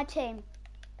pick my team.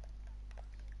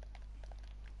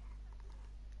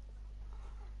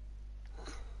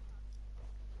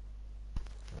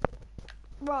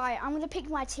 Right, I'm gonna pick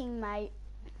my teammate.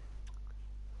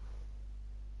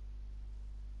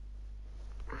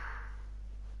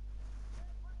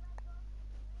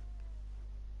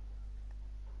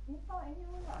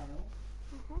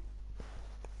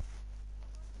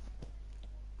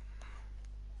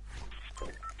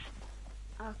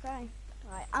 Okay,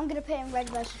 right, I'm gonna put in red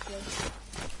versus blue.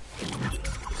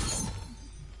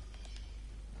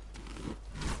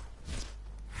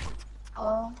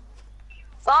 Oh.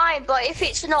 Fine, but if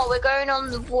it's not, we're going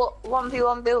on the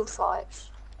 1v1 build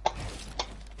fights.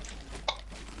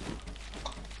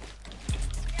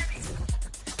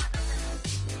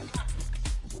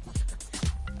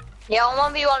 Yeah,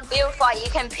 on 1v1 build fight,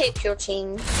 you can pick your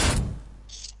team.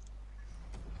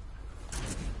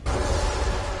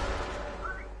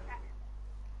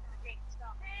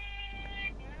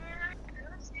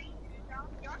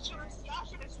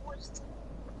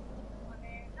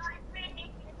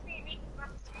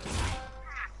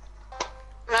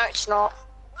 No, it's not.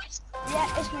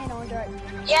 Yeah, it's me and Andre.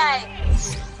 Yeah.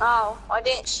 Oh, I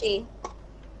didn't see.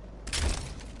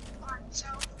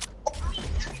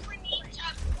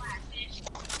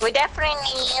 We definitely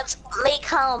need Lee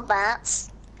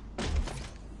combats.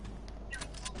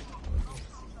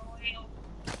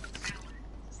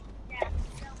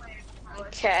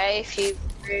 Okay, if you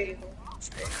really want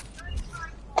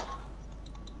to.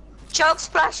 Chug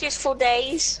splashes for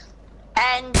days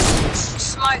and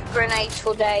smoke grenades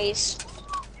for days.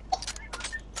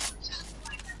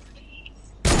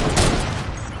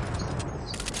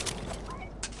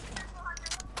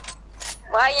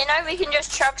 Well, you know, we can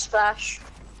just chug splash.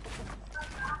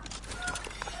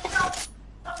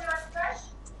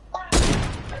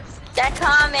 They're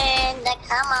coming, they're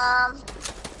coming.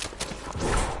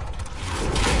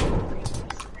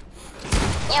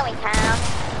 Here we come.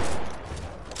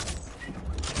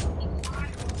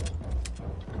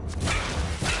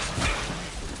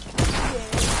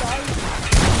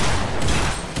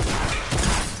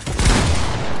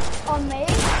 On me.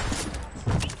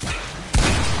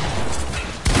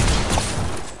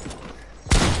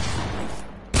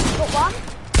 Got one.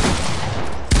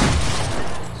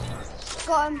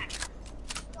 Got him.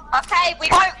 Okay, we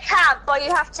won't camp, but you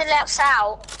have to let us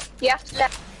out. You have to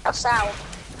let us out.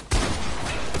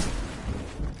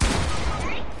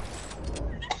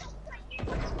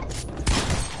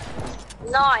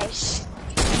 Nice.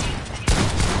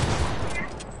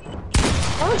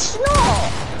 Oh, it's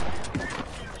not.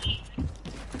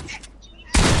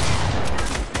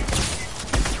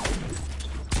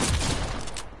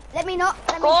 Let me not.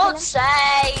 Let me God kill him.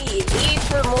 say,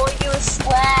 even more you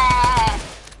swear.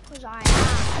 'Cause I am.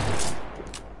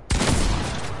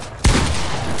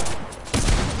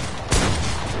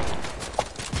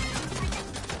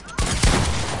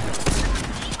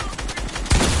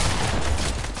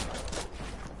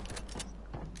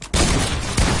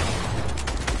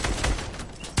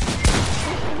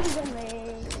 He's on me.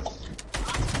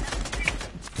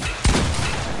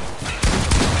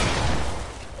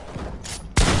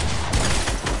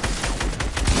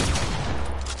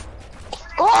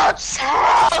 God's sake!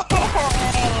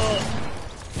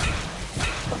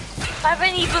 I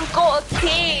haven't even got a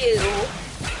kill.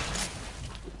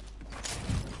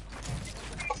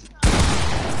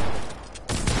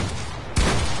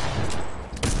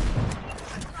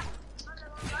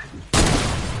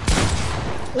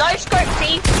 No scope,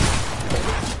 thief.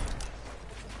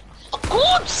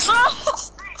 God's sake!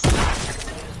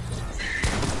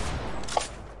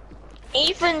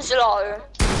 Ethan's low.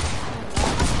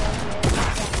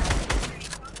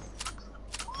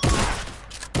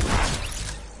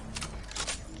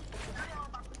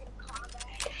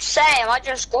 Same, I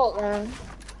just got one.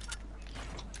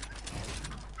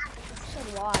 So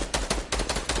do I.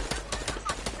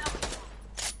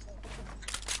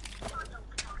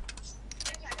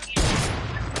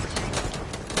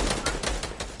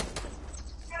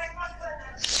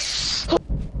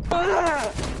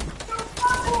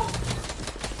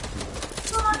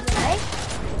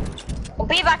 We'll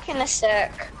be back in a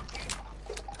sec.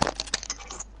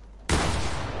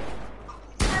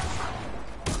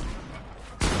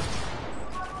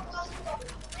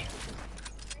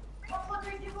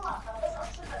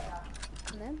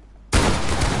 Come in.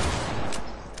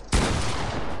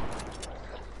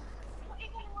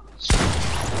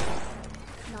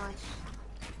 Nice.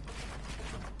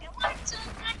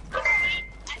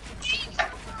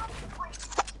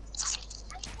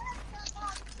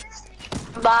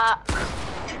 But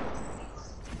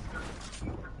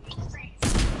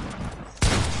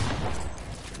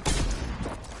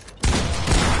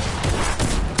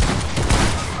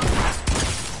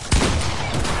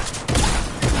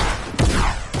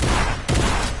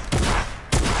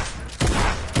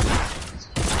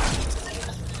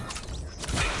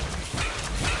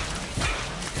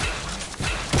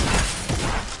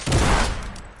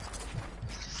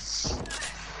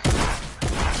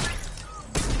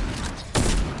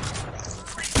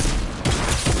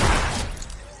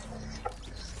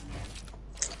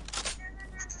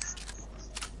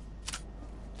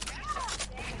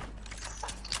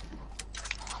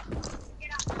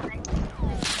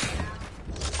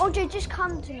Andre, just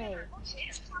come to me.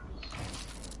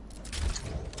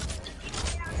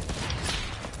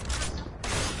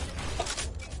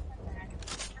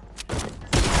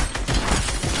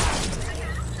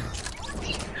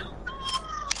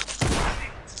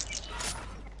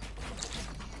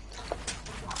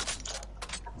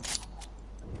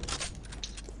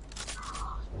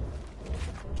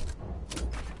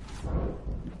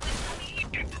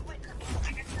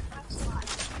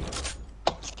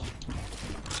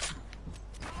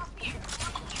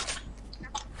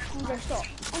 Andre, stop.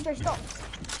 Andre, stop.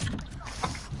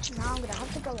 Now I'm gonna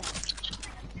have to go in.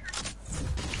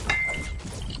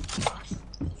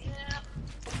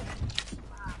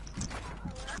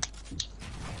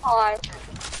 alright.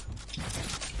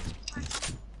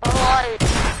 Alright.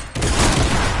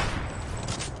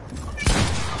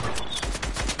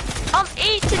 I'm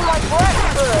eating my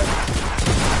breakfast.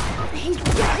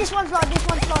 This one's low, this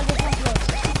one's low, this one's low.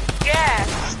 Yeah.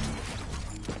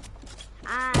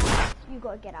 And you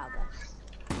gotta get out of there.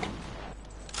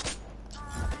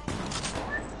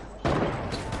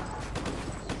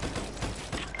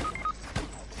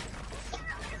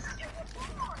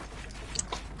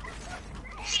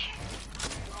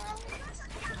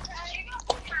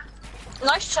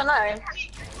 Nice to know.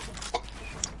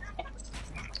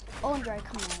 Andre,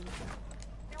 come on.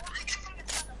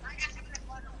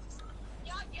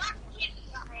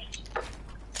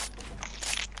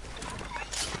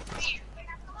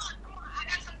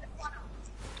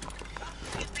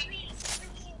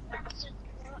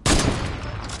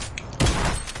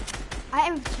 I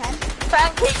am 10.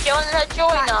 Frankie, do you want to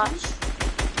join us?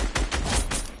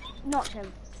 Not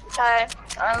him. Okay,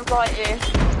 I'll invite you.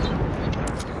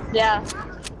 Yeah.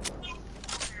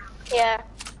 Yeah.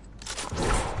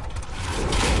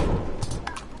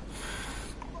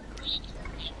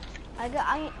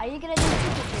 Are you gonna do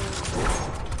triple?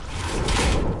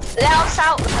 Let us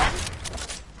out then.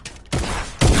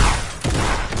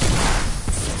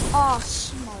 Oh,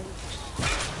 smoke.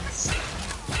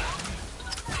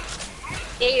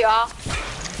 Here you are.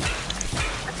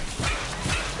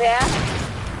 Yeah.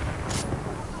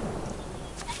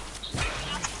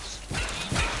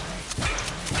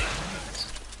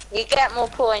 You get more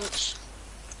points.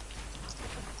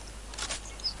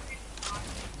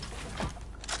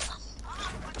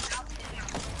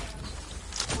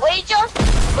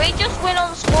 We just went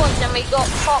on squads and we got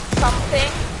top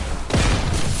something.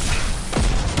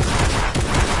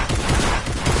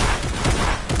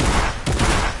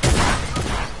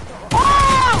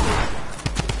 Oh!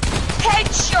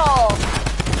 Headshot!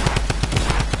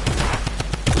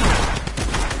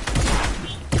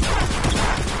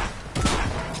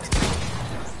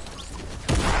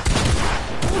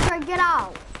 Andre, get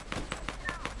out.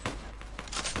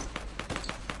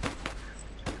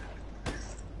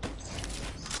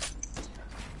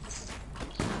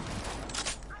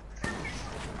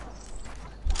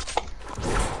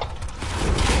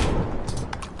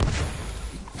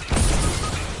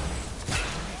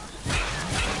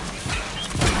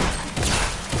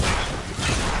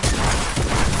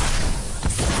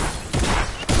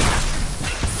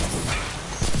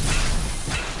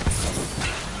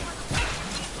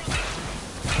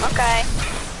 Okay.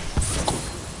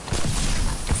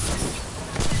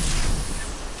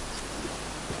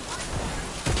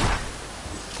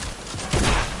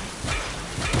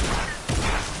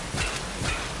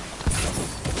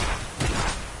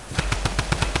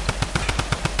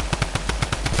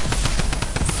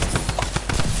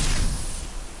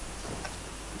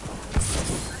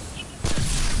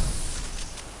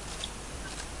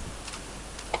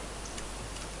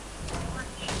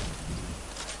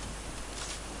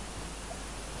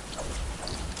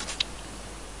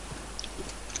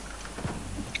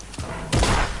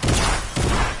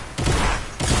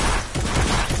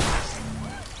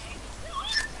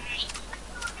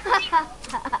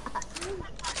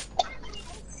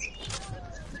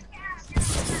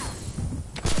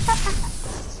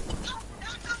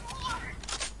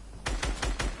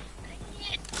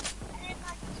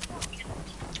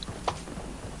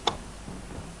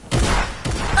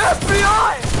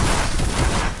 FBI!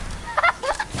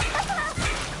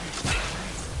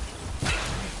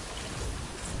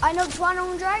 I knocked one,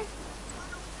 Andre.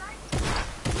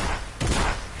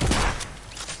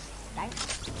 Thanks.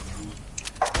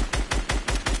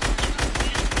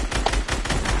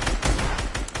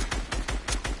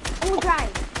 Andre,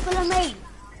 follow me.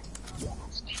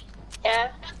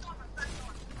 Yeah.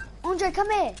 Andre,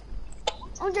 come here.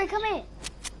 Andre, come here.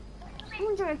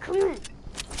 Andre, come here.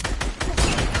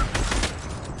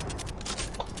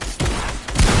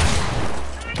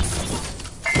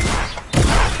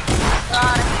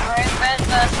 Red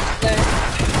versus blue.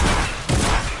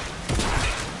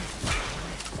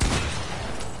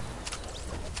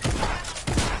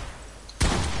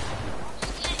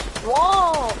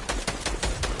 Whoa!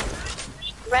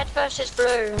 Red versus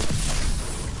blue.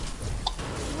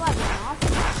 What enough?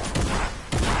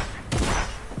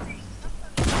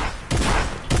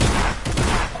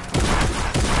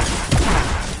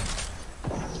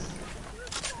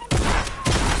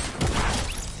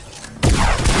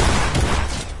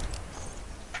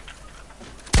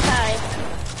 Okay.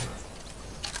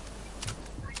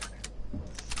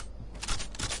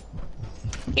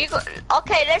 You got,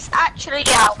 okay, let's actually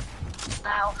get out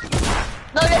now.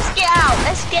 No, let's get out.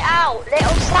 Let's get out. Let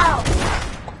us out.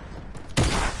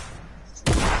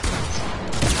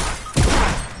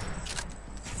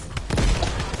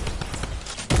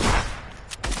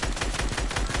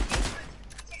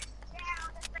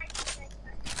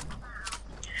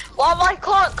 Well, I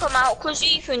can't come out because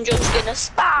Ethan just gonna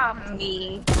spam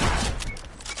me.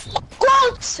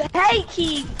 God's sake,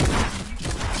 Ethan.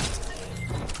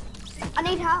 I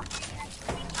need help.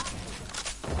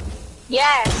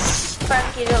 Yes,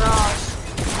 Frankie's on ours.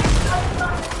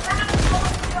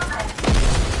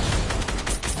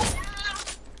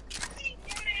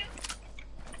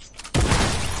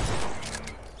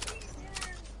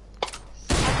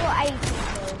 I've got 80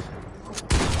 kills.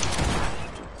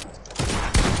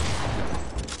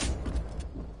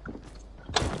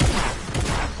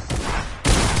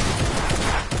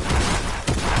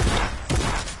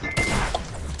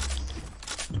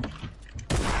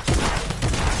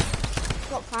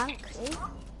 Got Frank, see?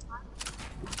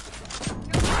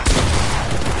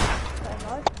 Very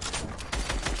low.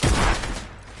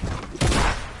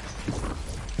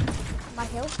 My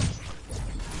hill.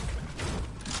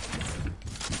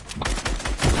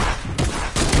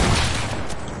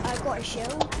 I got a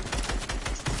shield.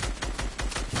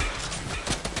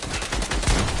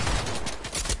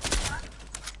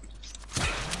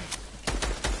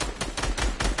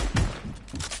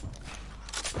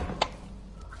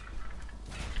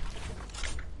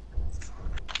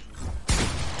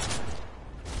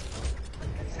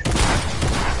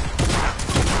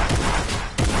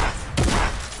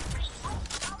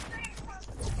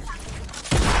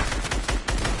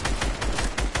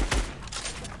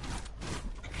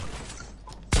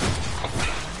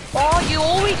 Oh, you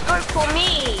always go for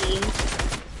me.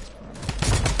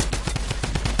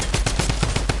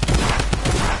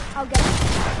 I'll get it.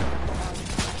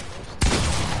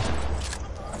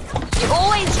 You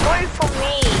always go for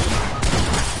me.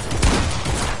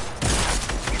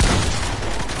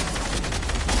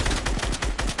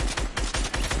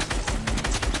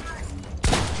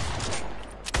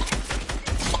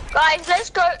 Guys, let's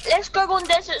go on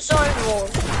Desert Zone War.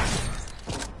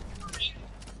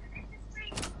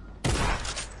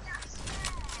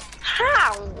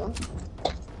 How?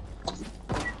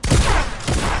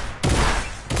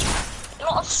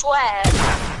 Not a swear.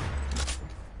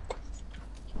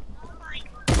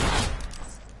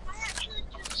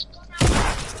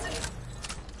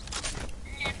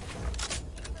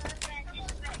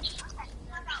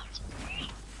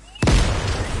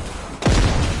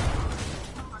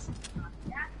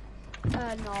 No.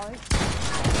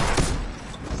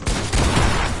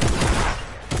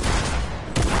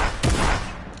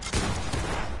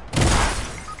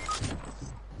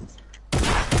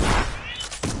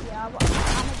 Yeah,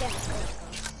 I'm against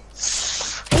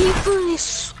it. Even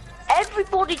this,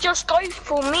 everybody just goes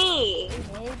for me.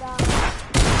 Nigga.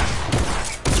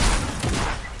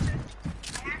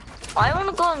 I want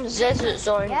to go in the desert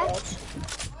zone. Yeah? Mod.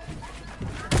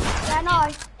 Yeah,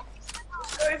 no.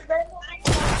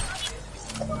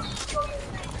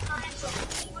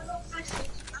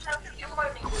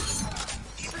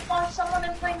 Someone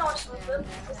and play nice with them,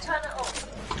 just turn it off.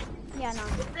 Yeah, no.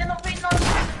 If they're not being nice with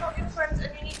you, they're not your friends,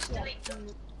 and you need to delete them.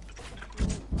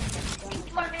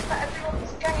 Keep moaning that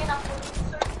everyone's ganging up on you,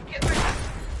 so get rid of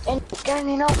them. And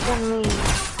ganging up on me.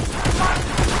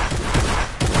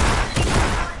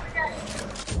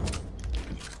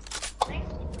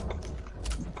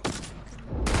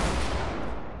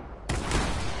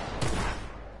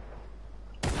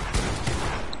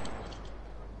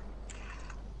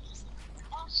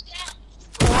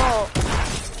 Oh.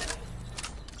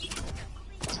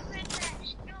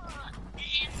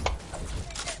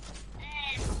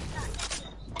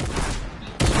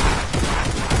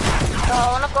 I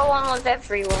wanna go on with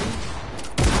everyone.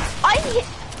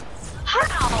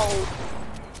 How?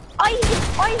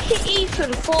 I hit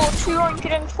Ethan for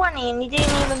 220 and he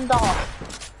didn't even die.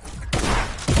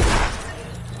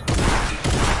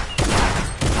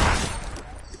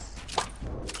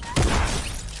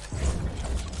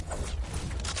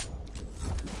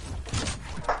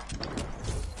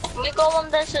 We go on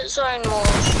desert zone more.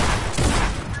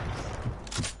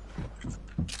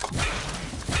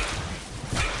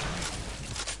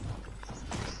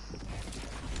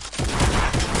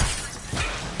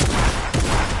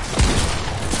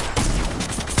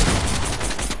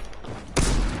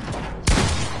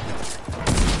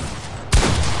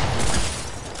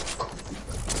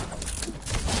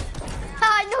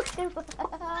 I knocked him.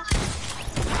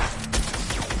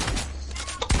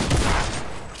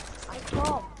 I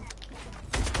can't.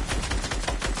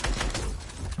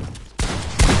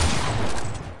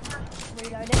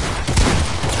 Reload it.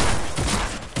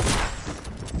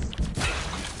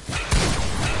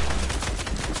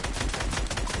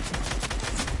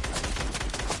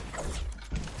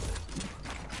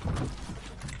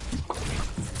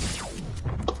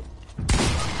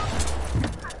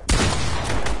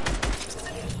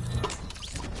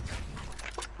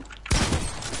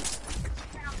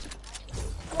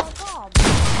 Well, Bob.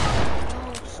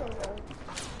 Oh, so low.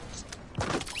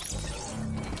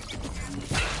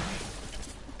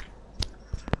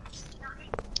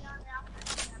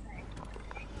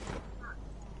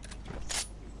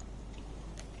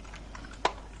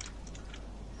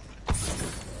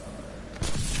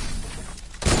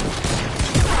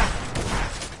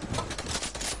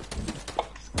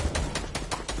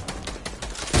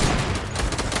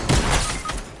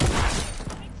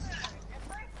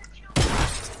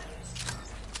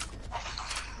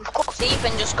 Of course,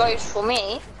 Ethan just goes for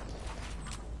me.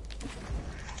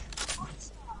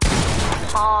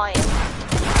 Hi.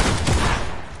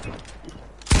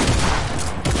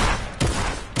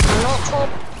 I'm not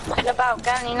talking about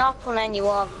ganging up on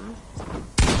anyone.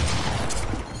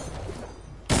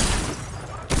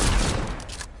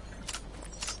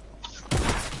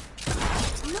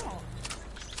 No.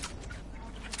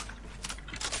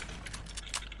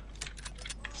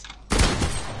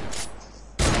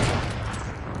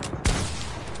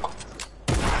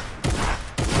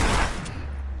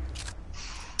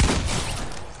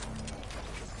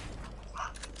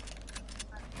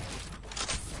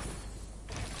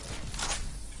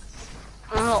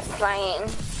 I'm not playing.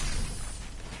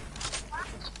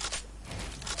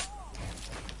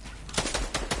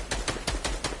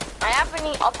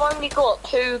 I've only got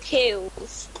 2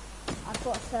 kills. I've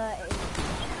got 30.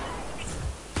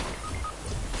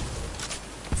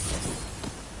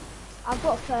 I've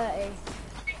got 30.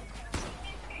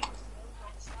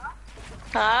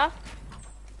 Huh?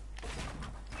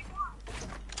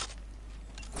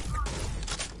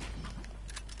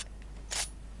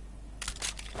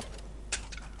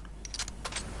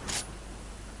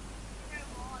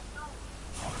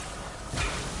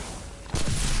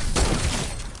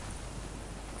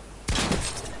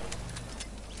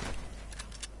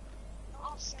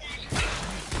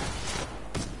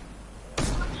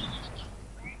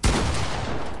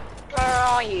 Where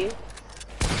are you?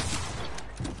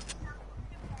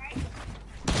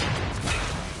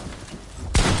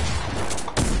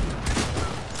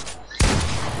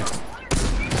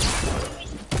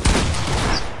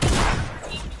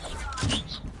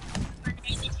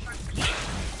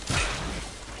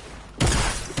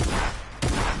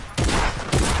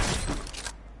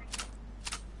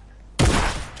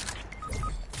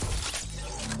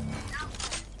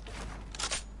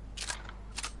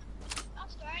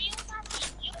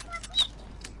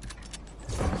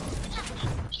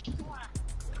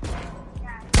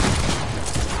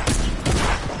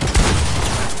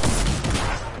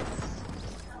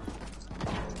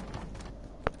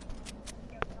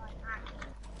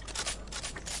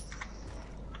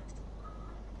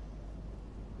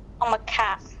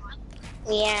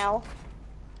 Meow.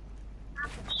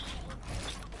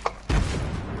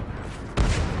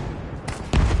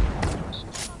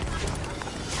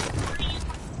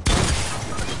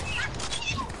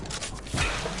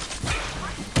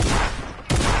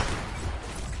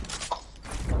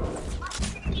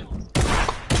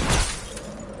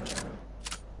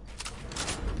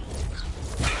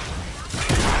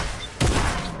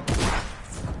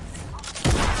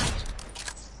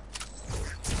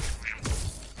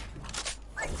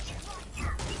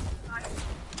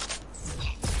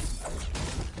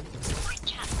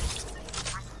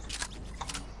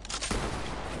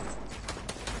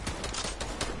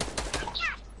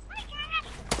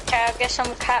 Okay, I guess I'm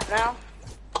a cat now.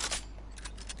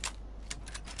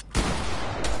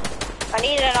 I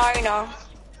need an owner.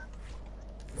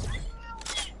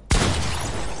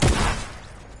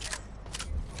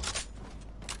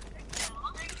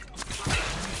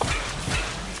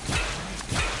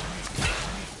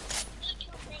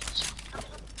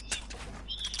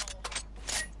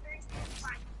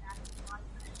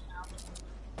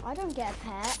 I don't get a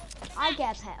pet. I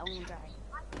get a pet, Andre.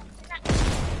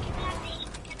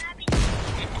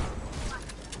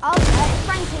 Okay,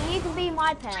 Frankie, you can be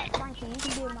my pet. Frankie, you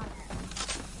can be my pet.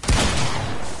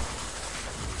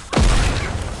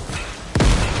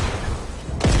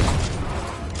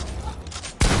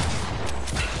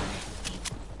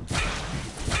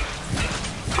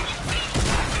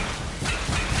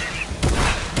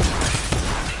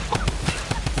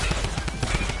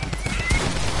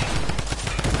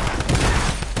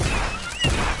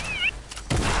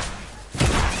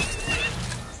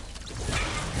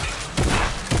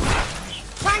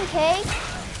 Frankie?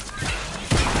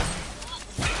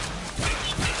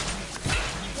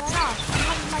 Why not? I'm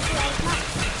having my day out.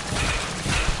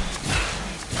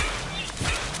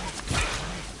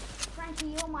 Frankie,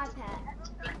 you're my pet.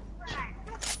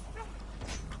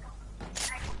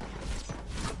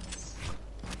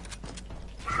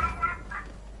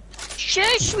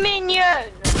 Shush,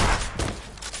 minion!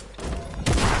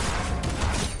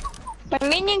 My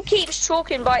minion keeps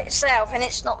talking by itself and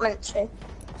it's not meant to.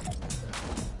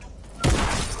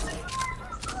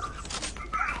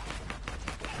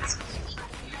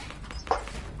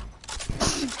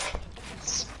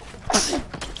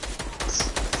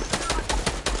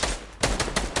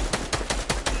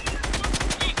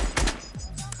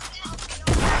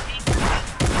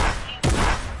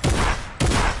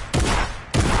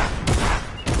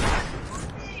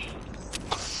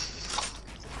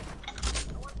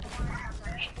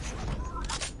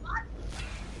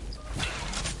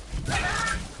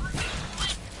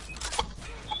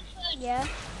 Yeah?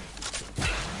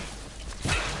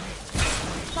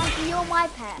 Frankie, you're my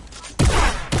pet.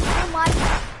 You're my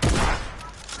pet.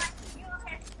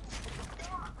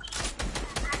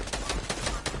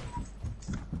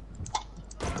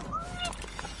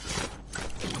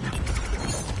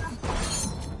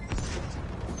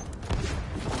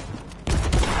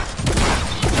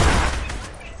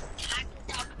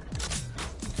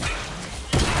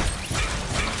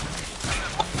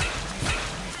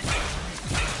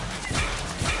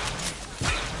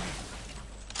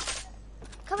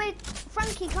 Come here,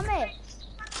 Frankie, come here.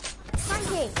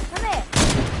 Frankie, come here.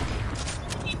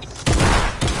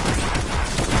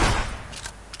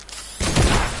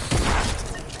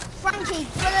 Frankie,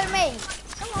 follow me.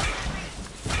 Come on.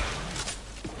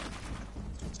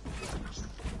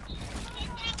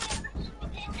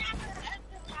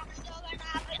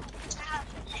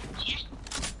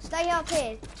 Stay up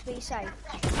here to be safe.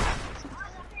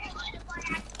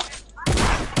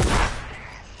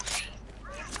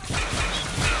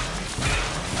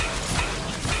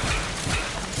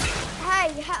 Hey,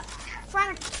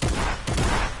 Frank.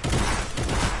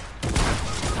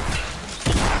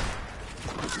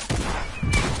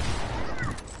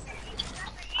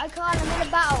 I can't, I'm in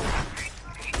a battle.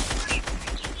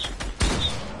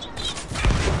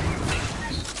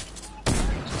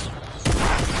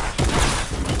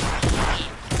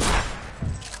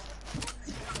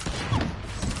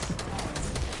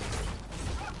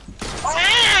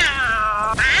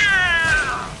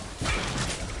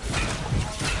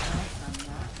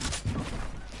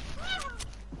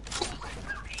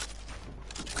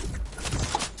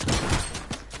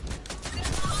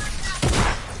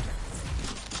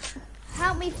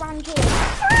 Help me, Frankie.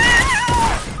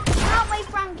 Help me,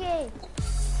 Frankie.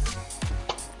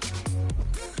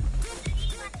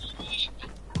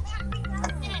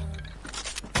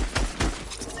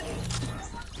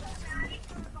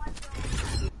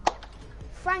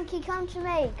 Frankie, come to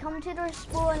me. Come to the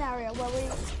spawn area where we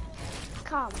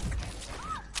come.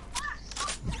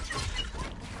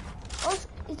 Oh,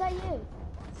 is that you?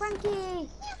 Frankie!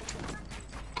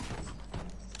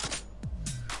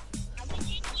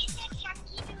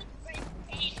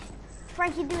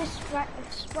 Frankie, do a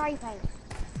spray paint.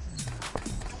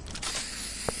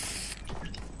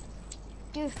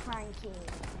 Do Frankie.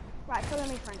 Right, follow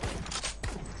me, Frankie.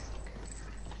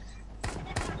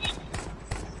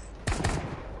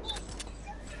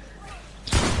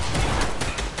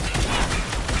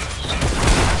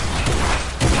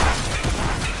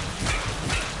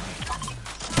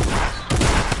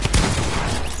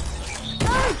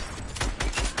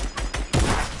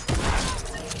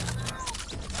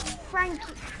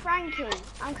 Frankie,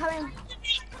 I'm coming.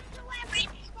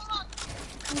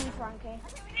 Come here, Frankie.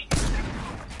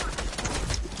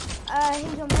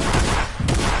 He's on me.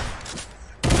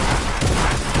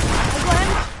 I got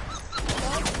him.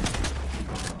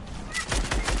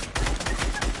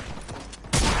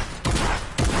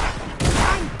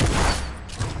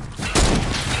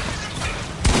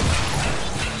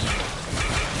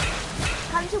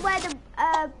 Come to where the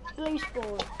blue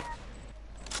spawn.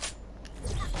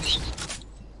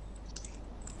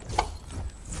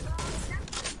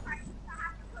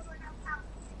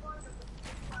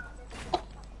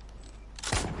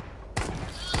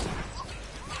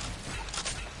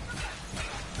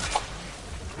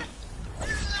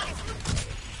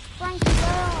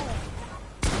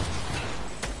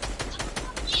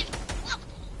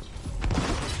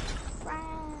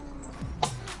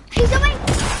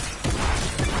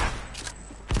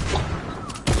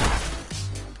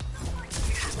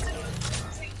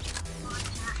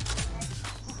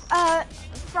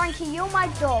 Frankie, you're my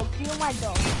dog. You're my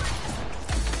dog.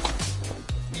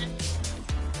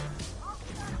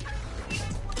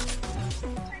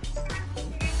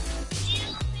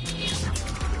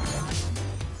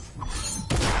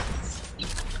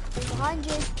 Behind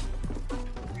you.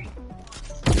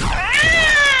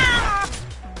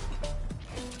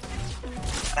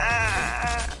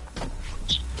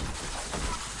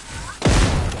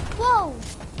 Whoa!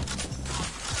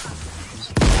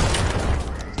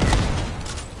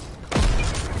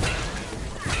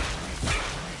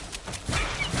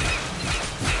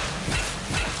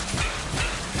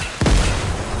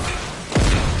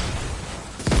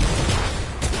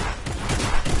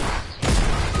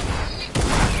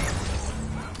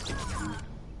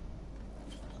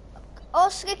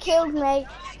 Oscar killed me.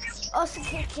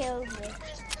 Oscar killed me.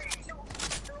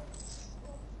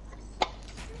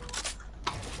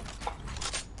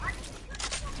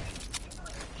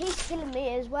 He's killing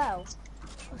me as well.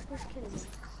 Oscar's killing me.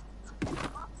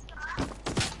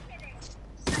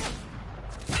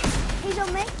 He's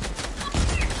on me.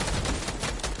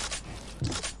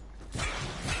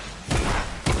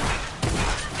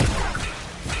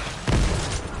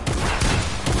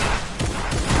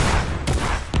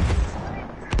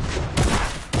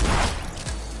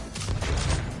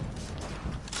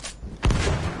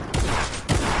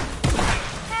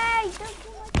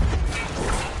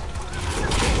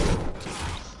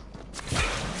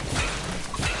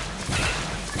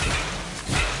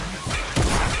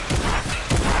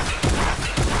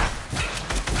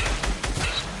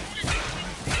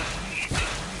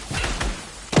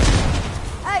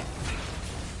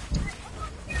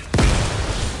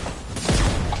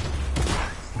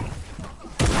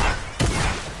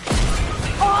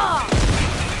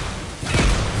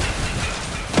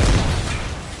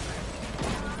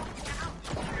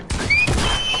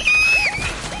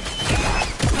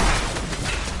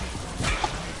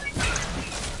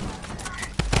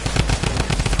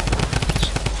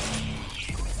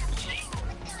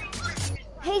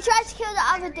 He tried to kill the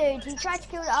other dude. He tried to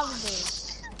kill the other dude.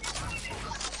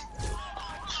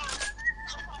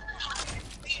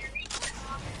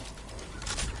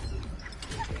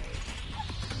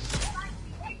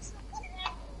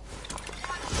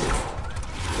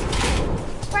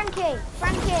 Frankie.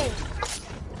 I'm here.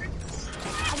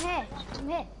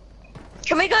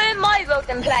 Can we go in my world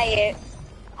and play it?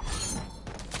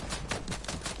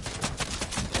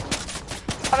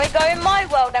 Can we go in my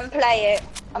world and play it?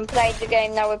 And play the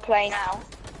game that we're playing now?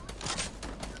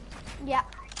 Yeah.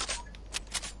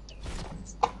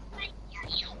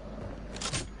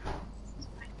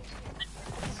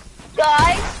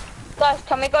 Guys,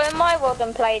 can we go in my world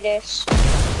and play this?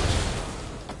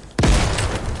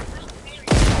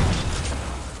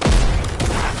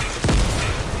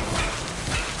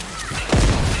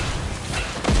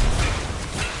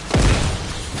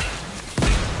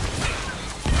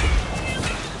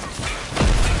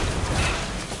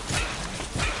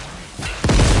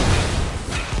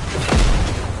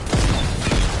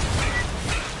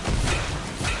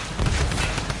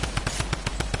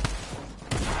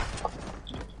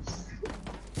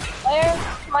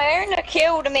 My owner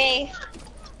killed me.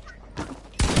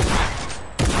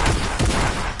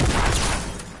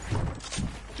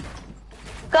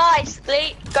 Guys,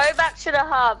 go back to the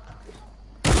hub.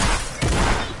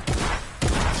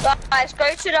 Guys,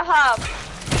 go to the hub.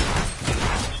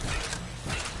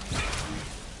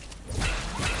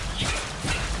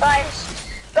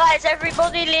 Guys,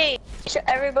 everybody leave.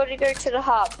 Everybody go to the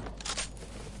hub.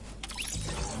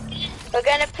 We're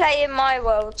gonna play in my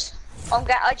world.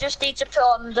 I just need to put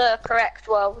on the correct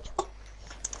world.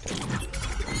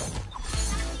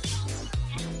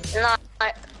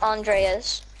 Like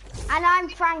Andreas. And I'm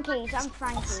Frankie's.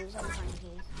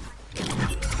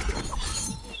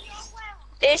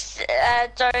 This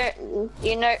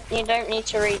you don't need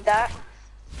to read that.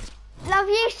 Love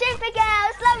you, super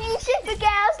girls. Love you, super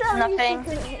girls. Love Nothing.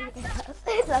 you, super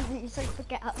girls. Love you, super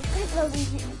girls. Love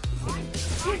you.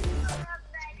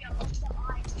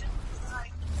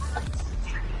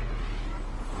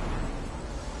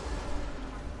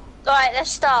 Right,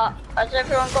 let's start. Has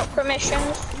everyone got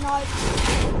permissions? No.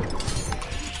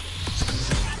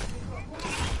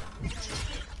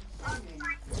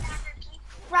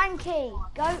 Frankie,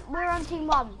 go. We're on team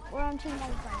 1. We're on team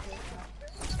 1,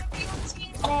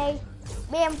 Frankie.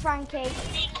 Me and Frankie.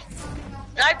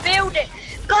 No, build it.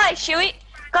 Guys, should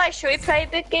we play a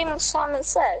big game of Simon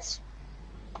Says?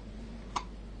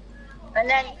 And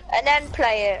then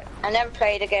play it. And then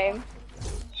play the game.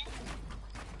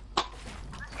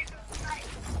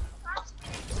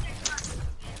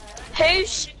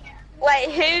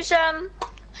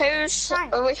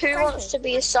 Who wants to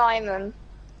be a Simon?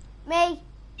 Me.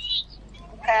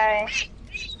 Okay.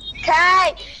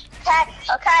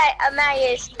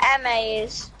 Emma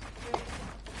is.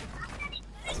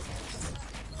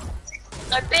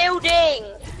 No, building.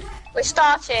 We're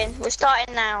starting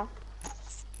now.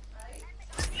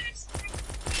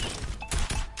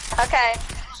 Okay.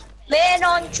 Me and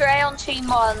Andre on team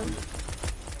 1.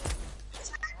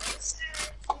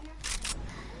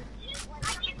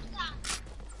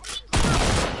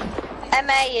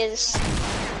 Emma is.